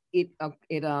that it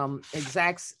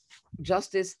exacts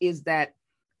justice is that,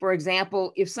 for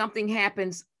example, if something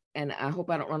happens, and I hope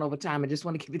I don't run over time, I just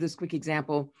want to give you this quick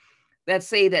example. Let's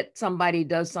say that somebody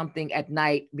does something at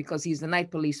night because he's the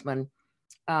night policeman,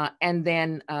 and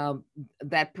then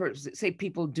that person, say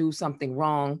people do something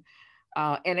wrong,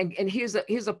 and here's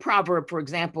a proverb, for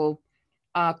example,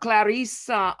 Clarice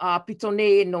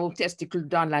pitonné nos testicules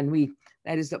dans la nuit.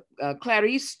 That is,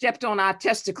 Clarice stepped on our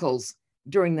testicles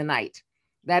during the night.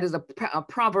 That is a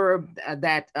proverb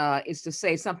that is to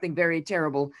say something very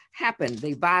terrible happened.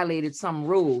 They violated some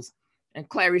rules, and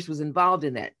Clarice was involved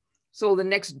in that. So the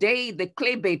next day, the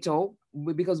Klebeto,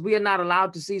 because we are not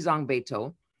allowed to see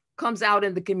Zangbeto, comes out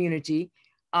in the community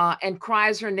and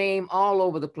cries her name all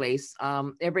over the place,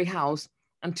 every house,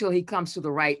 until he comes to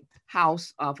the right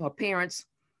house of her parents.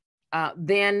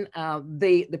 Then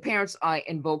the parents are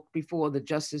invoked before the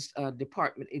Justice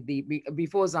Department,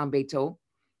 before Zangbeto,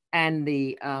 and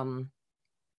the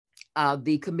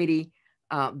committee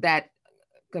that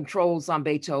controls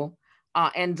Zangbeto.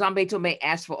 And Zangbeto may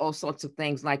ask for all sorts of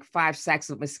things like 5 sacks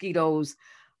of mosquitoes,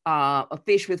 a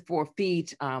fish with 4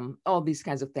 feet, all these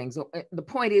kinds of things. So the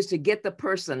point is to get the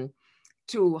person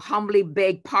to humbly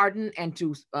beg pardon and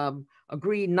to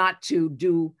agree not to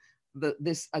do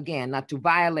this again, not to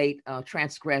violate,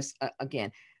 transgress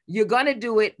again. You're going to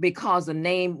do it because the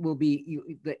name will be,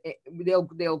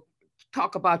 they'll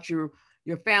talk about your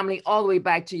family all the way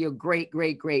back to your great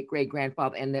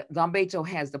grandfather, and the Zangbeto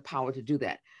has the power to do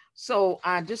that. So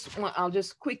I'll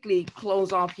just quickly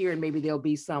close off here, and maybe there'll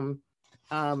be some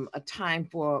a time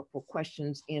for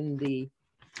questions in the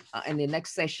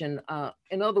next session.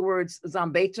 In other words,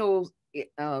 Zangbeto,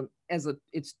 as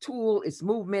its tool, its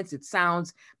movements, its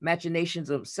sounds, machinations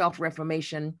of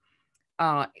self-reformation,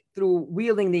 through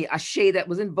wielding the ashe that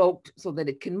was invoked so that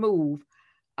it can move.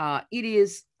 It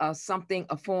is a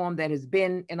form that has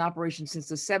been in operation since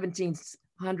the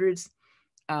 1700s,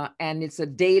 and it's a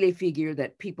daily figure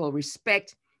that people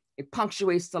respect. It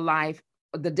punctuates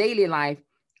the daily life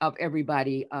of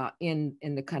everybody in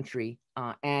the country,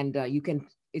 and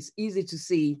it's easy to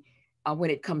see when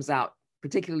it comes out,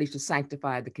 particularly to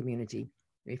sanctify the community.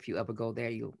 If you ever go there,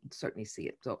 you'll certainly see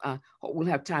it. So we'll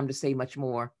have time to say much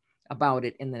more about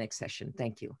it in the next session.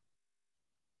 Thank you.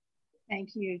 Thank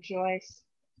you, Joyce.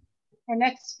 Our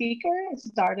next speaker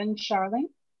is Darden Sharling,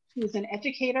 who is an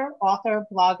educator, author,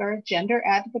 blogger, gender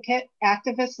advocate,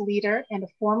 activist, leader, and a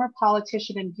former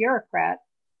politician and bureaucrat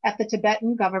at the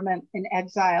Tibetan government in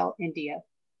exile, India.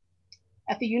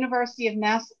 At the University of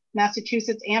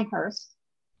Massachusetts Amherst,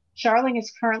 Sharling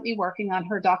is currently working on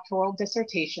her doctoral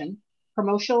dissertation,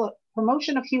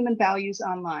 Promotion of Human Values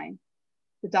Online,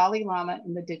 the Dalai Lama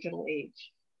in the Digital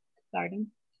Age. Darden.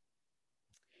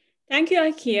 Thank you,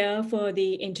 Ikea, for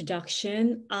the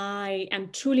introduction. I am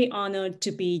truly honored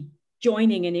to be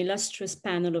joining an illustrious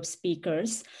panel of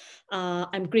speakers.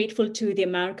 I'm grateful to the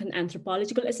American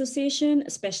Anthropological Association,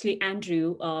 especially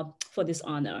Andrew, for this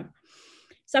honor.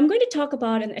 So I'm going to talk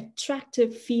about an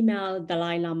attractive female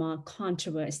Dalai Lama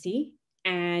controversy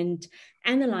and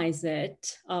analyze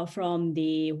it from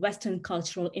the Western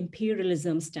cultural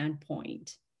imperialism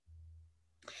standpoint.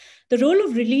 The role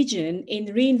of religion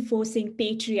in reinforcing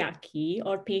patriarchy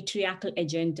or patriarchal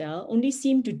agenda only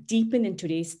seemed to deepen in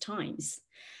today's times.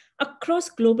 Across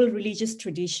global religious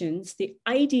traditions, the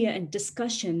idea and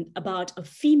discussion about a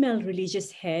female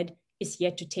religious head is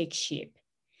yet to take shape.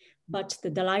 But the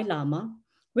Dalai Lama,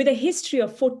 with a history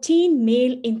of 14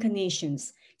 male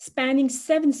incarnations spanning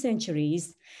 7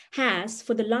 centuries, has,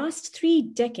 for the last 3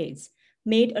 decades,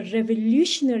 made a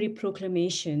revolutionary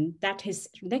proclamation that his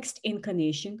next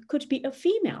incarnation could be a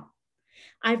female.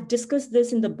 I've discussed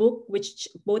this in the book, which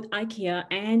both Ikea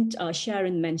and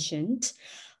Sharon mentioned.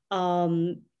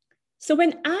 So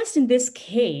when asked in this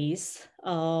case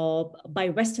by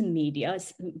Western media,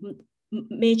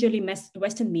 majorly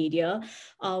Western media,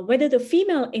 whether the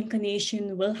female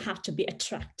incarnation will have to be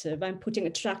attractive, I'm putting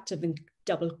attractive in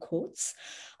double quotes,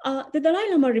 the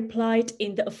Dalai Lama replied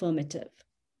in the affirmative.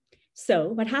 So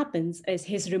what happens is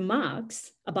his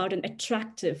remarks about an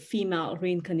attractive female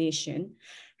reincarnation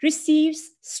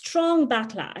receives strong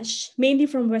backlash, mainly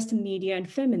from Western media and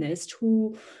feminists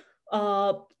who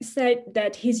said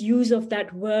that his use of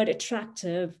that word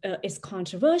attractive is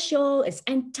controversial, is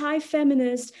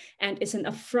anti-feminist, and is an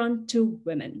affront to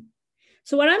women.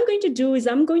 So what I'm going to do is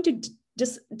I'm going to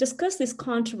discuss this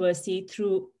controversy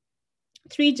through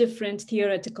 3 different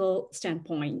theoretical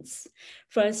standpoints.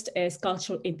 First is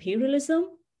cultural imperialism.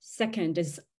 Second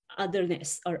is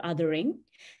otherness or othering.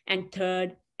 And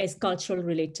third is cultural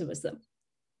relativism.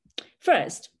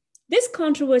 First, this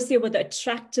controversy over the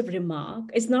attractive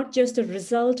remark is not just a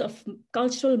result of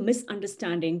cultural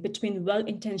misunderstanding between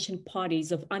well-intentioned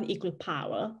parties of unequal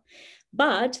power,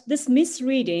 but this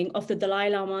misreading of the Dalai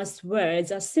Lama's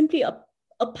words are simply a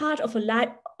part of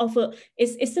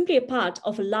is simply a part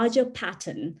of a larger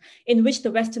pattern in which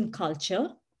the Western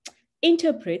culture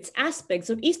interprets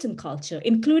aspects of Eastern culture,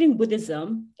 including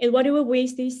Buddhism, in whatever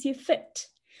ways they see fit.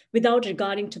 without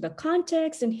regarding to the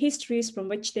context and histories from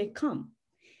which they come.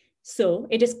 So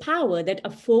it is power that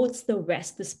affords the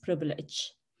West this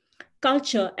privilege.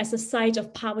 Culture as a site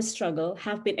of power struggle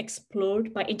have been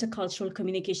explored by intercultural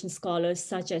communication scholars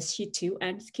such as Shitu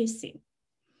and Casey.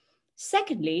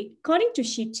 Secondly, according to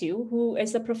Shitu, who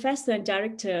is a professor and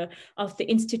director of the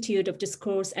Institute of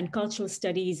Discourse and Cultural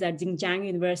Studies at Xinjiang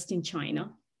University in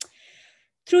China,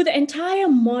 through the entire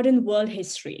modern world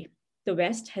history, the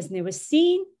West has never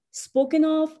seen, spoken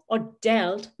of, or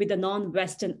dealt with the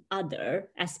non-Western other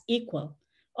as equal,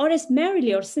 or as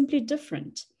merely or simply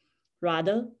different.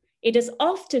 Rather, it has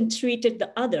often treated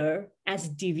the other as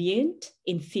deviant,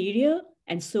 inferior,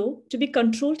 and so to be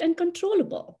controlled and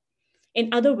controllable.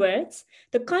 In other words,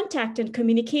 the contact and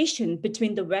communication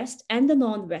between the West and the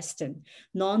non-Western,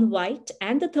 non-white,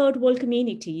 and the third world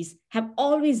communities have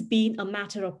always been a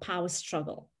matter of power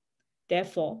struggle.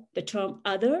 Therefore, the term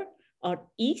other or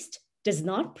East does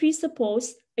not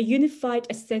presuppose a unified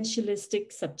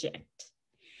essentialistic subject.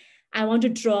 I want to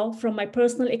draw from my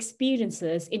personal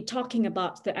experiences in talking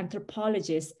about the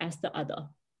anthropologist as the other.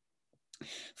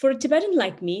 For a Tibetan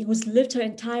like me, who's lived her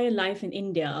entire life in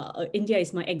India, India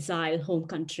is my exile home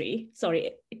country.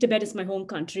 Sorry, Tibet is my home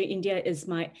country. India is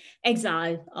my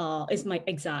exile,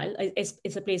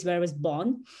 It's a place where I was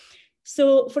born.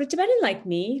 So for a Tibetan like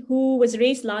me, who was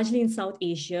raised largely in South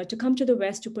Asia, to come to the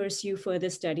West to pursue further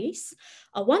studies,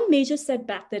 one major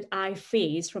setback that I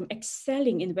face from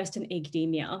excelling in Western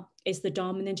academia is the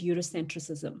dominant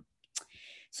Eurocentrism.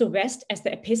 So West as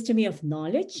the episteme of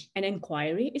knowledge and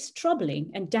inquiry is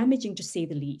troubling and damaging, to say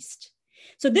the least.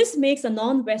 So this makes a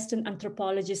non-Western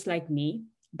anthropologist like me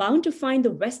bound to find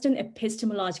the Western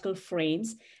epistemological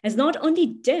frames as not only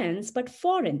dense, but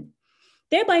foreign,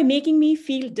 thereby making me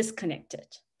feel disconnected.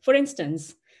 For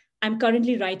instance, I'm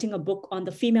currently writing a book on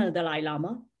the female Dalai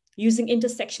Lama, using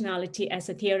intersectionality as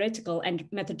a theoretical and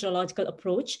methodological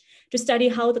approach to study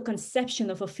how the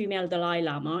conception of a female Dalai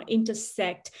Lama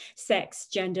intersect sex,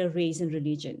 gender, race, and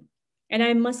religion. And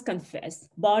I must confess,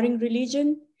 barring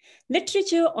religion,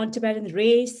 literature on Tibetan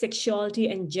race, sexuality,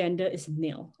 and gender is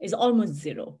nil, is almost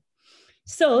zero.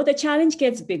 So the challenge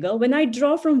gets bigger when I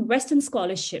draw from Western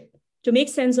scholarship to make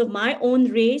sense of my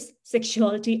own race,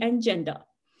 sexuality, and gender.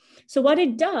 So what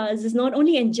it does is not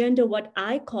only engender what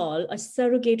I call a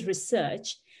surrogate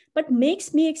research, but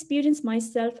makes me experience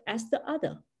myself as the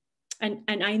other. And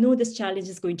I know this challenge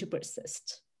is going to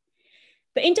persist.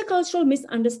 The intercultural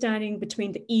misunderstanding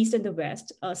between the East and the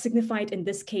West, signified in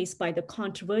this case by the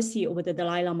controversy over the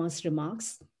Dalai Lama's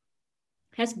remarks,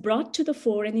 has brought to the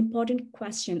fore an important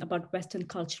question about Western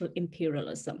cultural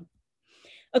imperialism.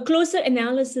 A closer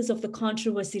analysis of the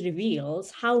controversy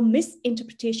reveals how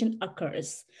misinterpretation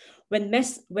occurs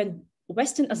when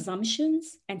Western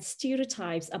assumptions and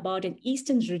stereotypes about an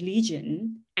Eastern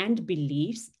religion and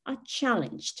beliefs are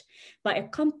challenged by a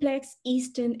complex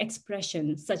Eastern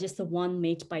expression such as the one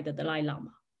made by the Dalai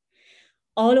Lama.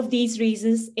 All of these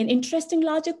raises an interesting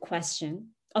larger question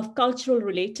of cultural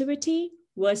relativity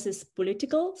versus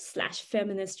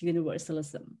political/feminist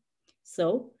universalism.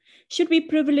 So, should we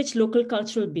privilege local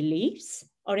cultural beliefs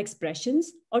or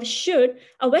expressions, or should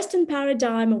a Western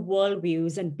paradigm of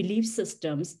worldviews and belief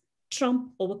systems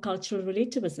trump over cultural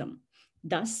relativism,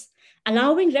 thus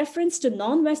allowing reference to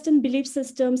non-Western belief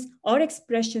systems or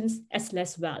expressions as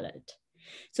less valid?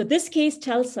 So this case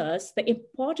tells us the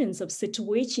importance of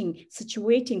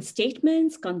situating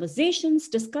statements, conversations,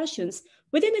 discussions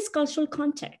within its cultural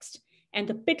context, and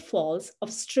the pitfalls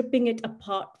of stripping it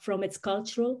apart from its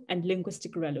cultural and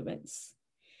linguistic relevance.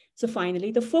 So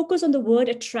finally, the focus on the word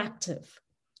attractive,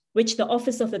 which the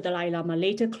Office of the Dalai Lama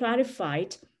later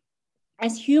clarified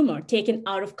as humor taken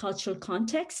out of cultural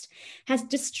context, has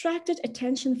distracted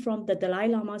attention from the Dalai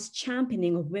Lama's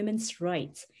championing of women's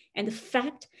rights and the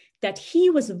fact that he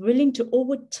was willing to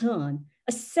overturn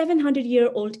a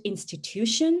 700-year-old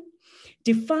institution,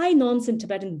 defy norms in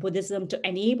Tibetan Buddhism to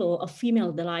enable a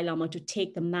female Dalai Lama to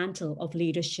take the mantle of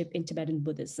leadership in Tibetan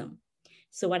Buddhism.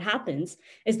 So what happens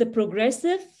is the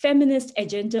progressive feminist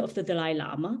agenda of the Dalai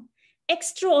Lama,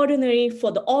 extraordinary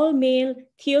for the all-male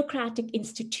theocratic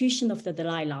institution of the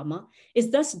Dalai Lama,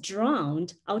 is thus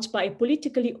drowned out by a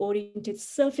politically oriented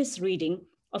surface reading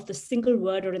of the single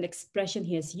word or an expression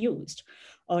he has used.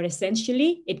 Or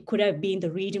essentially, it could have been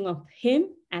the reading of him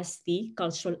as the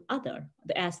cultural other,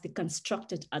 as the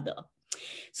constructed other.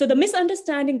 So the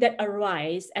misunderstanding that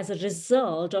arises as a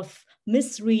result of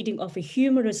misreading of a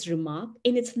humorous remark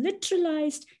in its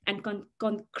literalized and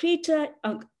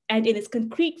in its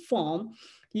concrete form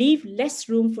leave less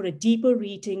room for a deeper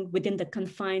reading within the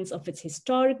confines of its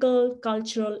historical,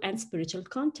 cultural, and spiritual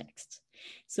context.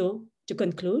 So To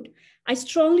conclude, I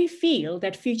strongly feel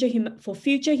that for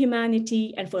future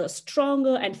humanity and for a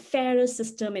stronger and fairer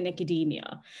system in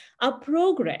academia, our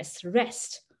progress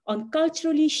rests on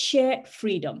culturally shared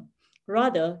freedom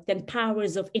rather than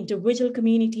powers of individual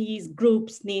communities,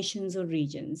 groups, nations, or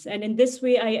regions. And in this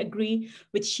way, I agree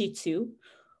with Shitsu,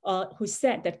 who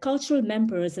said that cultural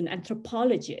members and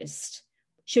anthropologists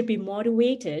should be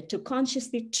motivated to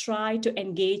consciously try to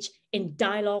engage in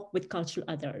dialogue with cultural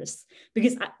others.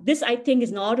 Because this, I think,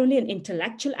 is not only an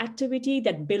intellectual activity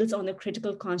that builds on a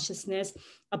critical consciousness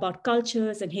about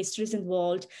cultures and histories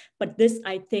involved, but this,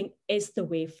 I think, is the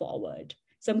way forward.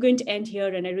 So I'm going to end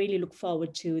here, and I really look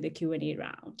forward to the Q&A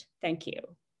round. Thank you.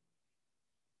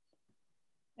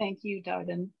 Thank you,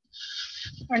 Dardan.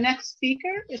 Our next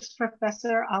speaker is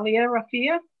Professor Alia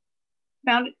Rafia,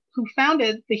 who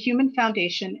founded the Human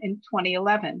Foundation in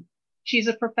 2011. She's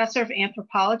a professor of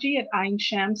anthropology at Ain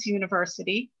Shams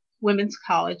University, Women's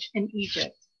College in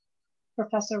Egypt.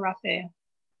 Professor Rafia.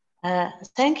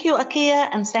 Thank you, Akia,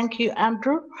 and thank you,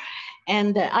 Andrew.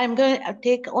 And I'm going to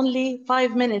take only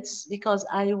 5 minutes because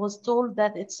I was told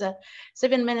that it's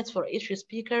 7 minutes for each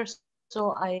speaker.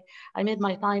 So I made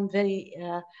my time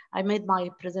I made my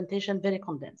presentation very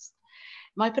condensed.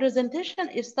 My presentation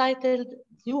is titled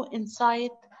New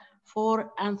Insight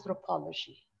for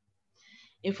Anthropology,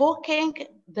 Evoking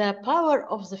the Power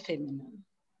of the Feminine.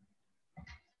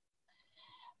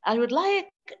 I would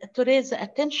like to raise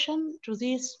attention to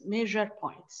these major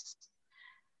points.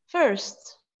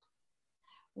 First,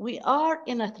 we are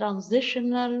in a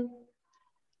transitional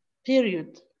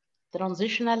period,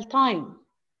 transitional time.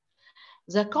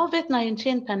 The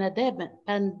COVID-19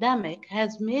 pandemic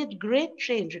has made great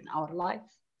change in our life.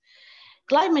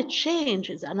 Climate change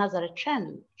is another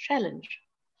challenge.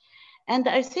 And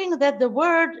I think that the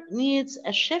world needs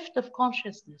a shift of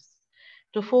consciousness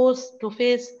to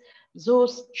face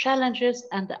those challenges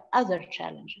and other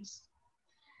challenges.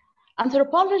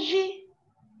 Anthropology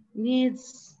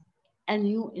needs a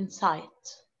new insight,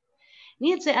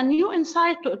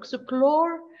 to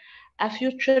explore a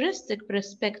futuristic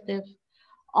perspective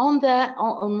on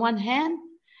one hand,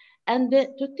 and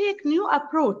to take new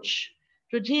approach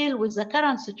to deal with the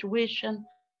current situation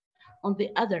on the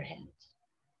other hand.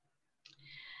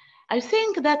 I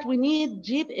think that we need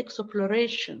deep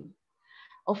exploration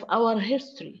of our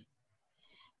history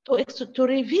to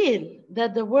reveal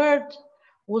that the world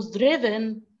was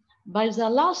driven by the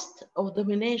lust of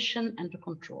domination and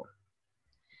control.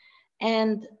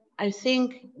 And I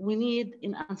think we need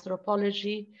in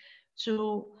anthropology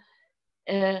to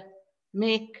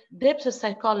make depth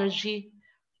psychology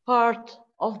part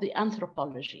of the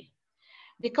anthropology,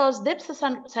 because depth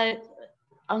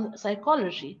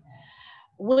psychology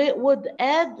would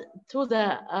add to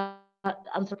the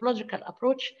anthropological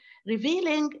approach,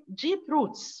 revealing deep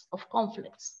roots of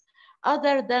conflicts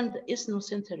other than the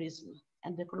ethnocentrism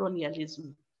and the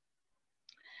colonialism.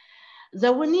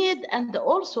 We need, and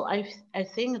also I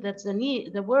think that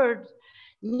the world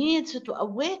needs to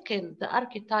awaken the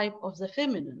archetype of the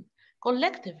feminine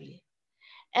collectively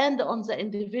and on the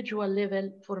individual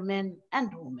level for men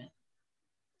and women.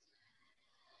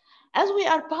 As we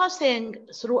are passing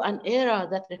through an era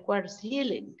that requires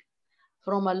healing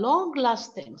from a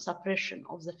long-lasting suppression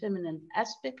of the feminine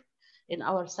aspect in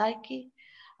our psyche,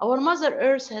 our Mother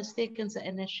Earth has taken the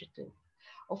initiative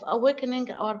of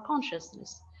awakening our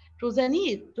consciousness to the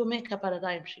need to make a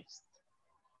paradigm shift.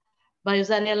 By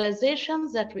the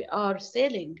realization that we are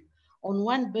sailing on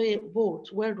one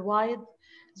boat worldwide,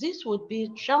 this would be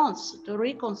a chance to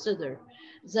reconsider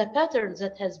the pattern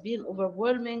that has been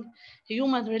overwhelming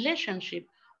human relationship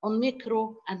on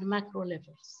micro and macro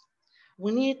levels.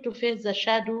 We need to face the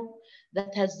shadow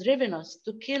that has driven us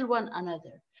to kill one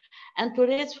another and to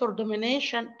race for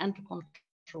domination and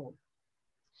control.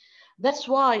 That's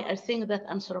why I think that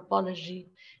anthropology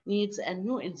needs a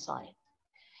new insight.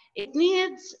 It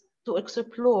needs to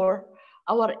explore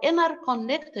our inner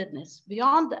connectedness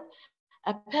beyond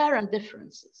apparent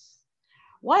differences.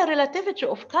 While relativity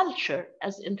of culture,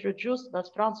 as introduced by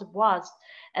Franz Boas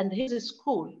and his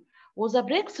school, was a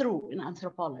breakthrough in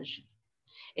anthropology,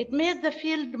 it made the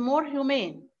field more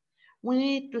humane. We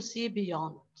need to see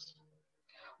beyond.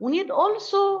 We need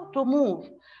also to move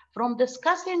from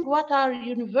discussing what are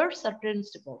universal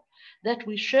principles that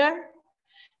we share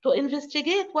to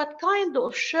investigate what kind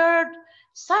of shared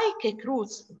psychic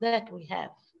roots that we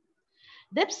have.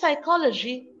 Depth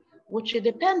psychology, which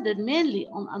depended mainly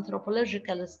on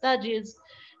anthropological studies,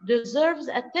 deserves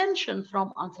attention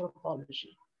from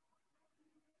anthropology.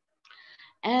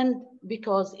 And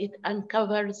because it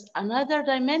uncovers another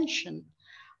dimension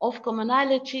of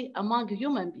commonality among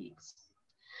human beings.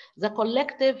 the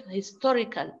collective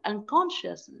historical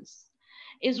unconsciousness,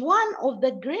 is one of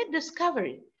the great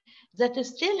discoveries that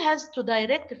still has to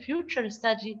direct future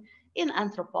study in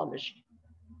anthropology.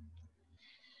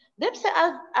 Depth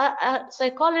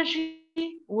psychology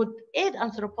would aid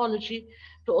anthropology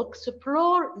to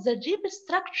explore the deep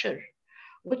structure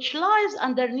which lies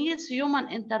underneath human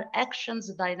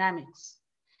interactions dynamics.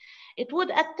 It would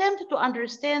attempt to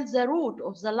understand the root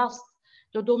of the lust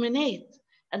to dominate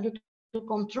and to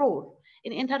control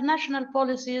in international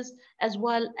policies as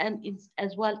well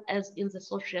as in the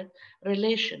social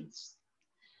relations.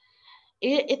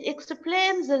 It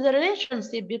explains the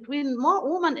relationship between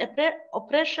woman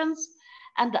oppressions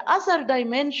and the other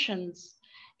dimensions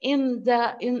in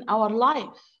our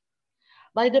life.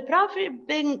 By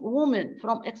depriving women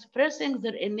from expressing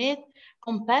their innate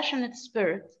compassionate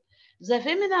spirit, the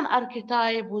feminine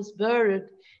archetype was buried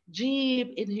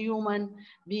deep in human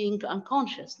being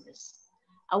unconsciousness.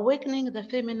 Awakening the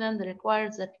feminine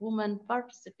requires that women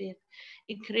participate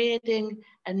in creating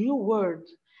a new world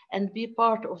and be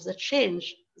part of the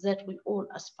change that we all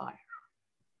aspire.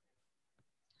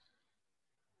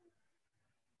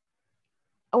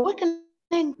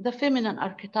 Awakening the feminine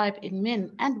archetype in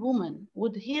men and women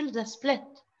would heal the split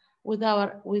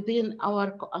within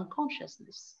our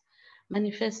unconsciousness,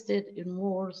 manifested in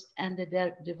wars and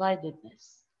their dividedness.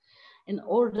 In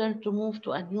order to move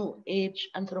to a new age,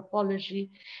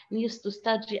 anthropology needs to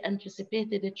study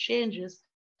anticipated changes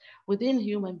within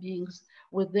human beings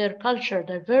with their cultural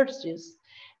diversities,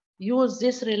 use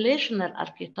this relational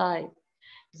archetype,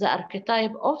 the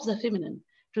archetype of the feminine,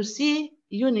 to see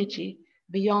unity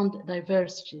beyond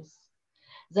diversities.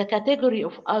 The category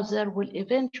of other will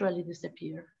eventually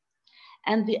disappear,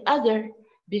 and the other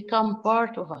become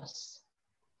part of us.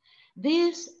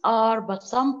 These are but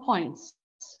some points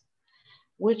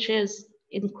which is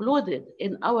included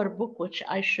in our book, which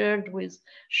I shared with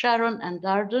Sharon and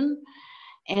Darden,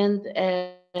 and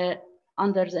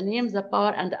under the name The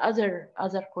Power, and other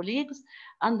colleagues,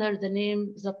 under the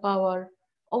name The Power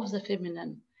of the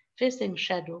Feminine, Facing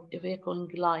Shadow, Evoking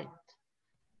Light.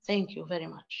 Thank you very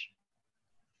much.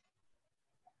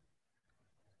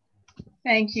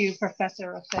 Thank you,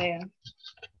 Professor Rafea.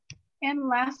 And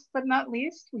last but not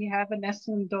least, we have Vanessa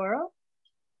Ndoro,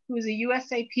 who is a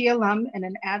USAP alum and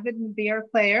an avid beer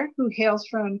player who hails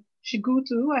from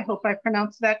Shigutu, I hope I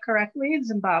pronounced that correctly, in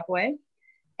Zimbabwe,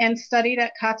 and studied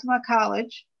at Kutama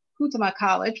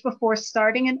College before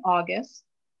starting in August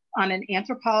on an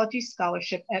anthropology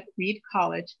scholarship at Reed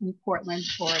College in Portland,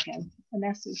 Oregon.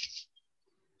 Vanessa.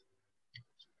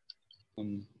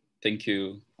 Thank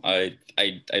you. I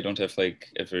don't have like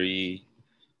a very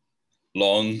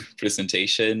long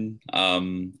presentation.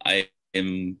 I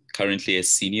am currently a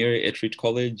senior at Reed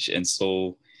College, and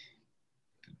so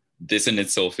this in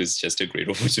itself is just a great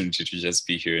opportunity to just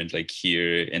be here and like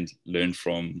hear and learn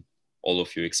from all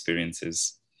of your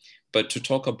experiences. But to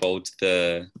talk about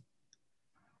the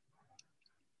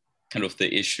kind of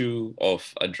the issue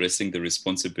of addressing the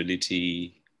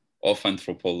responsibility of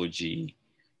anthropology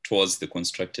towards the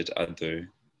constructed other,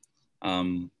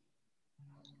 there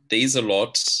is a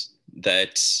lot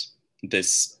that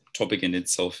this topic in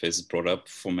itself has brought up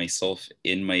for myself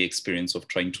in my experience of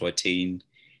trying to attain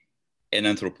an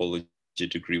anthropology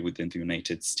degree within the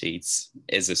United States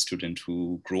as a student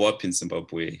who grew up in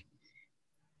Zimbabwe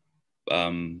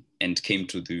and came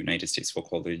to the United States for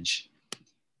college.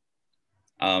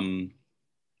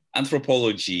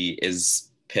 Anthropology,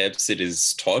 as perhaps it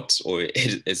is taught or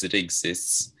as it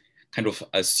exists, kind of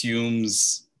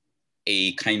assumes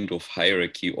a kind of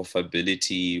hierarchy of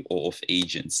ability or of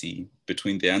agency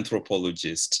between the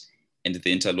anthropologist and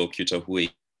the interlocutor who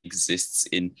exists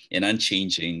in an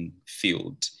unchanging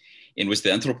field, in which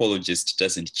the anthropologist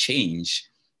doesn't change,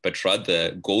 but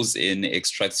rather goes in,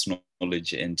 extracts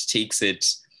knowledge and takes it,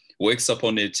 works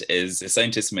upon it as a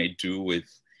scientist might do with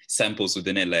samples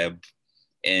within a lab,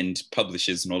 and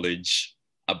publishes knowledge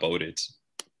about it.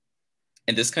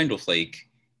 And this kind of like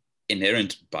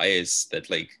inherent bias that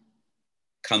like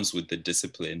comes with the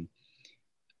discipline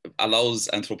allows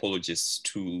anthropologists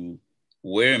to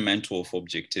wear a mantle of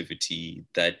objectivity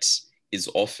that is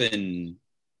often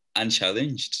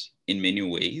unchallenged in many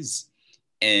ways.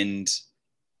 And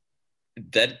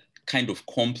that kind of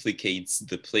complicates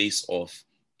the place of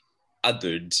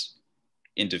othered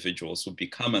individuals who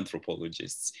become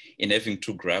anthropologists in having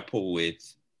to grapple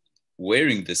with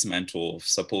wearing this mantle of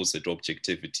supposed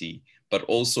objectivity, but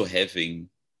also having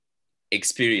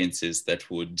experiences that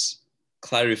would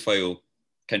clarify or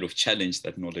kind of challenge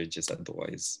that knowledge as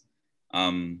otherwise.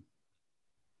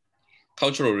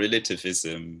 Cultural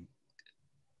relativism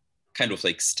kind of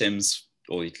like stems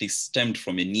or at least stemmed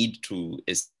from a need to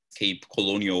escape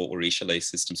colonial or racialized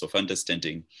systems of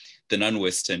understanding the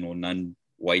non-Western or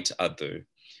non-white other.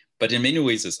 But in many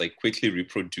ways, it's like quickly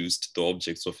reproduced the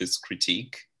objects of its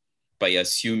critique by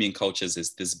assuming cultures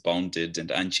as this bounded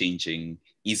and unchanging,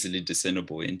 easily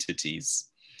discernible entities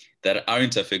that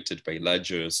aren't affected by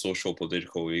larger social,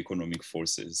 political, or economic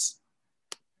forces.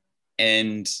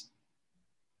 And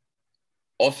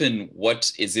often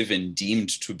what is even deemed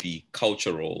to be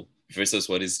cultural versus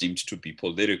what is deemed to be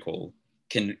political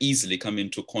can easily come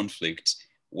into conflict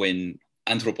when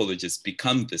anthropologists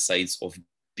become the sides of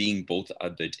being both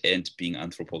othered and being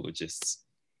anthropologists.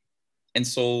 And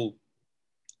so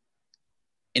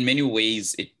in many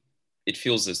ways, it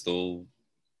feels as though,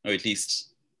 or at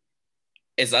least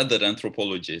as other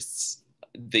anthropologists,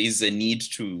 there is a need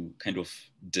to kind of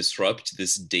disrupt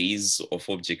this daze of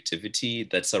objectivity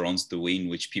that surrounds the way in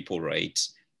which people write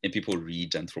and people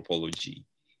read anthropology.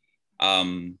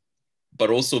 But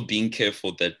also being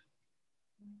careful that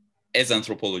as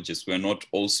anthropologists, we are not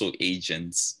also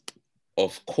agents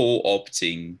of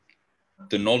co-opting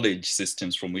the knowledge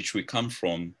systems from which we come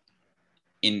from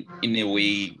in a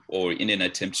way or in an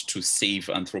attempt to save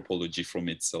anthropology from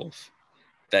itself.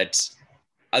 That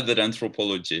other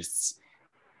anthropologists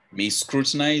may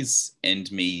scrutinize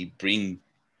and may bring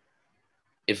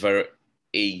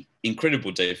a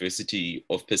incredible diversity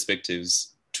of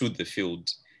perspectives to the field,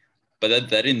 but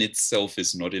that in itself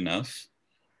is not enough,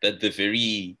 that the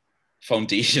very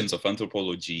foundations of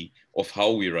anthropology, of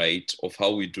how we write, of how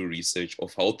we do research,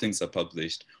 of how things are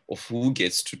published, of who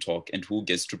gets to talk and who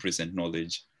gets to present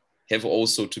knowledge, have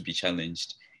also to be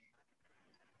challenged.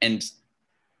 And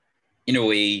in a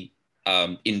way,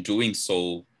 in doing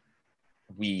so,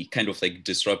 we kind of like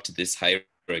disrupt this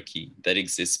hierarchy that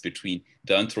exists between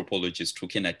the anthropologist who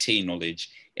can attain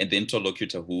knowledge and the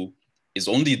interlocutor who is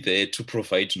only there to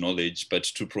provide knowledge, but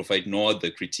to provide no other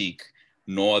critique,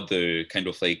 no other kind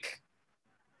of like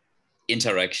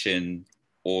interaction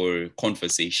or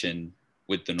conversation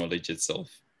with the knowledge itself.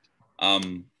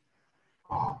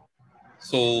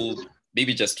 So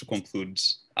maybe just to conclude,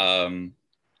 I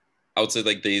would say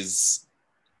like there's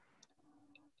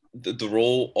the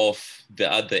role of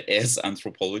the other as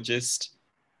anthropologist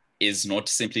is not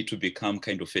simply to become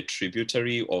kind of a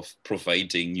tributary of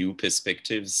providing new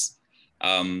perspectives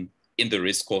in the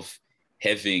risk of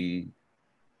having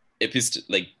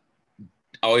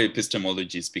our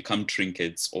epistemologies become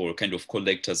trinkets or kind of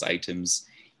collector's items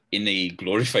in a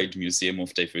glorified museum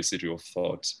of diversity of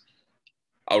thought.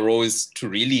 Our role is to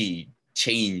really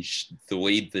change the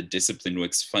way the discipline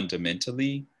works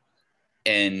fundamentally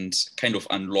and kind of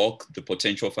unlock the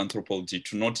potential of anthropology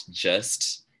to not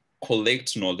just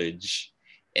collect knowledge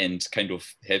and kind of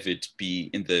have it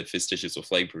be in the vestiges of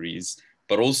libraries,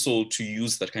 but also to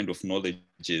use that kind of knowledge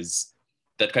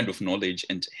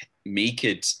and make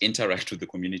it interact with the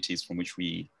communities from which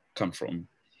we come from.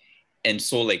 And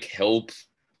so like help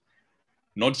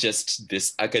not just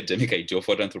this academic idea of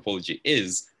what anthropology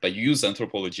is, but use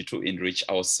anthropology to enrich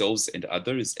ourselves and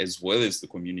others, as well as the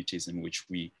communities in which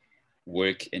we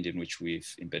work and in which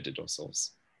we've embedded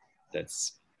ourselves.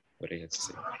 That's what I have to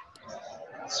say.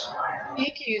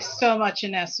 Thank you so much,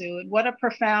 Inesu. What a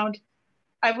profound,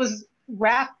 I was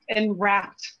wrapped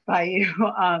by you.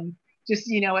 Just,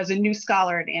 you know, as a new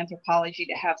scholar in anthropology,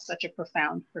 to have such a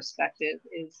profound perspective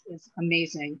is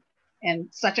amazing and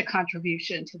such a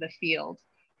contribution to the field.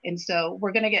 And so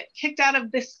we're going to get kicked out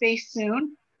of this space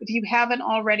soon. If you haven't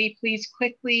already, please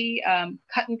quickly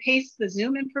cut and paste the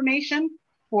Zoom information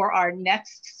for our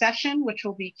next session, which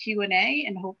will be Q&A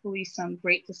and hopefully some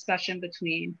great discussion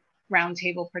between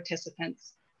roundtable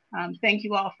participants. Thank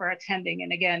you all for attending.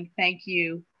 And again, thank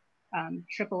you,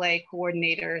 AAA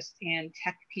coordinators and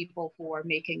tech people for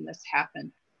making this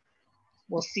happen.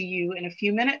 We'll see you in a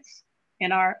few minutes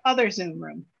in our other Zoom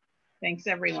room. Thanks,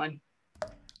 everyone.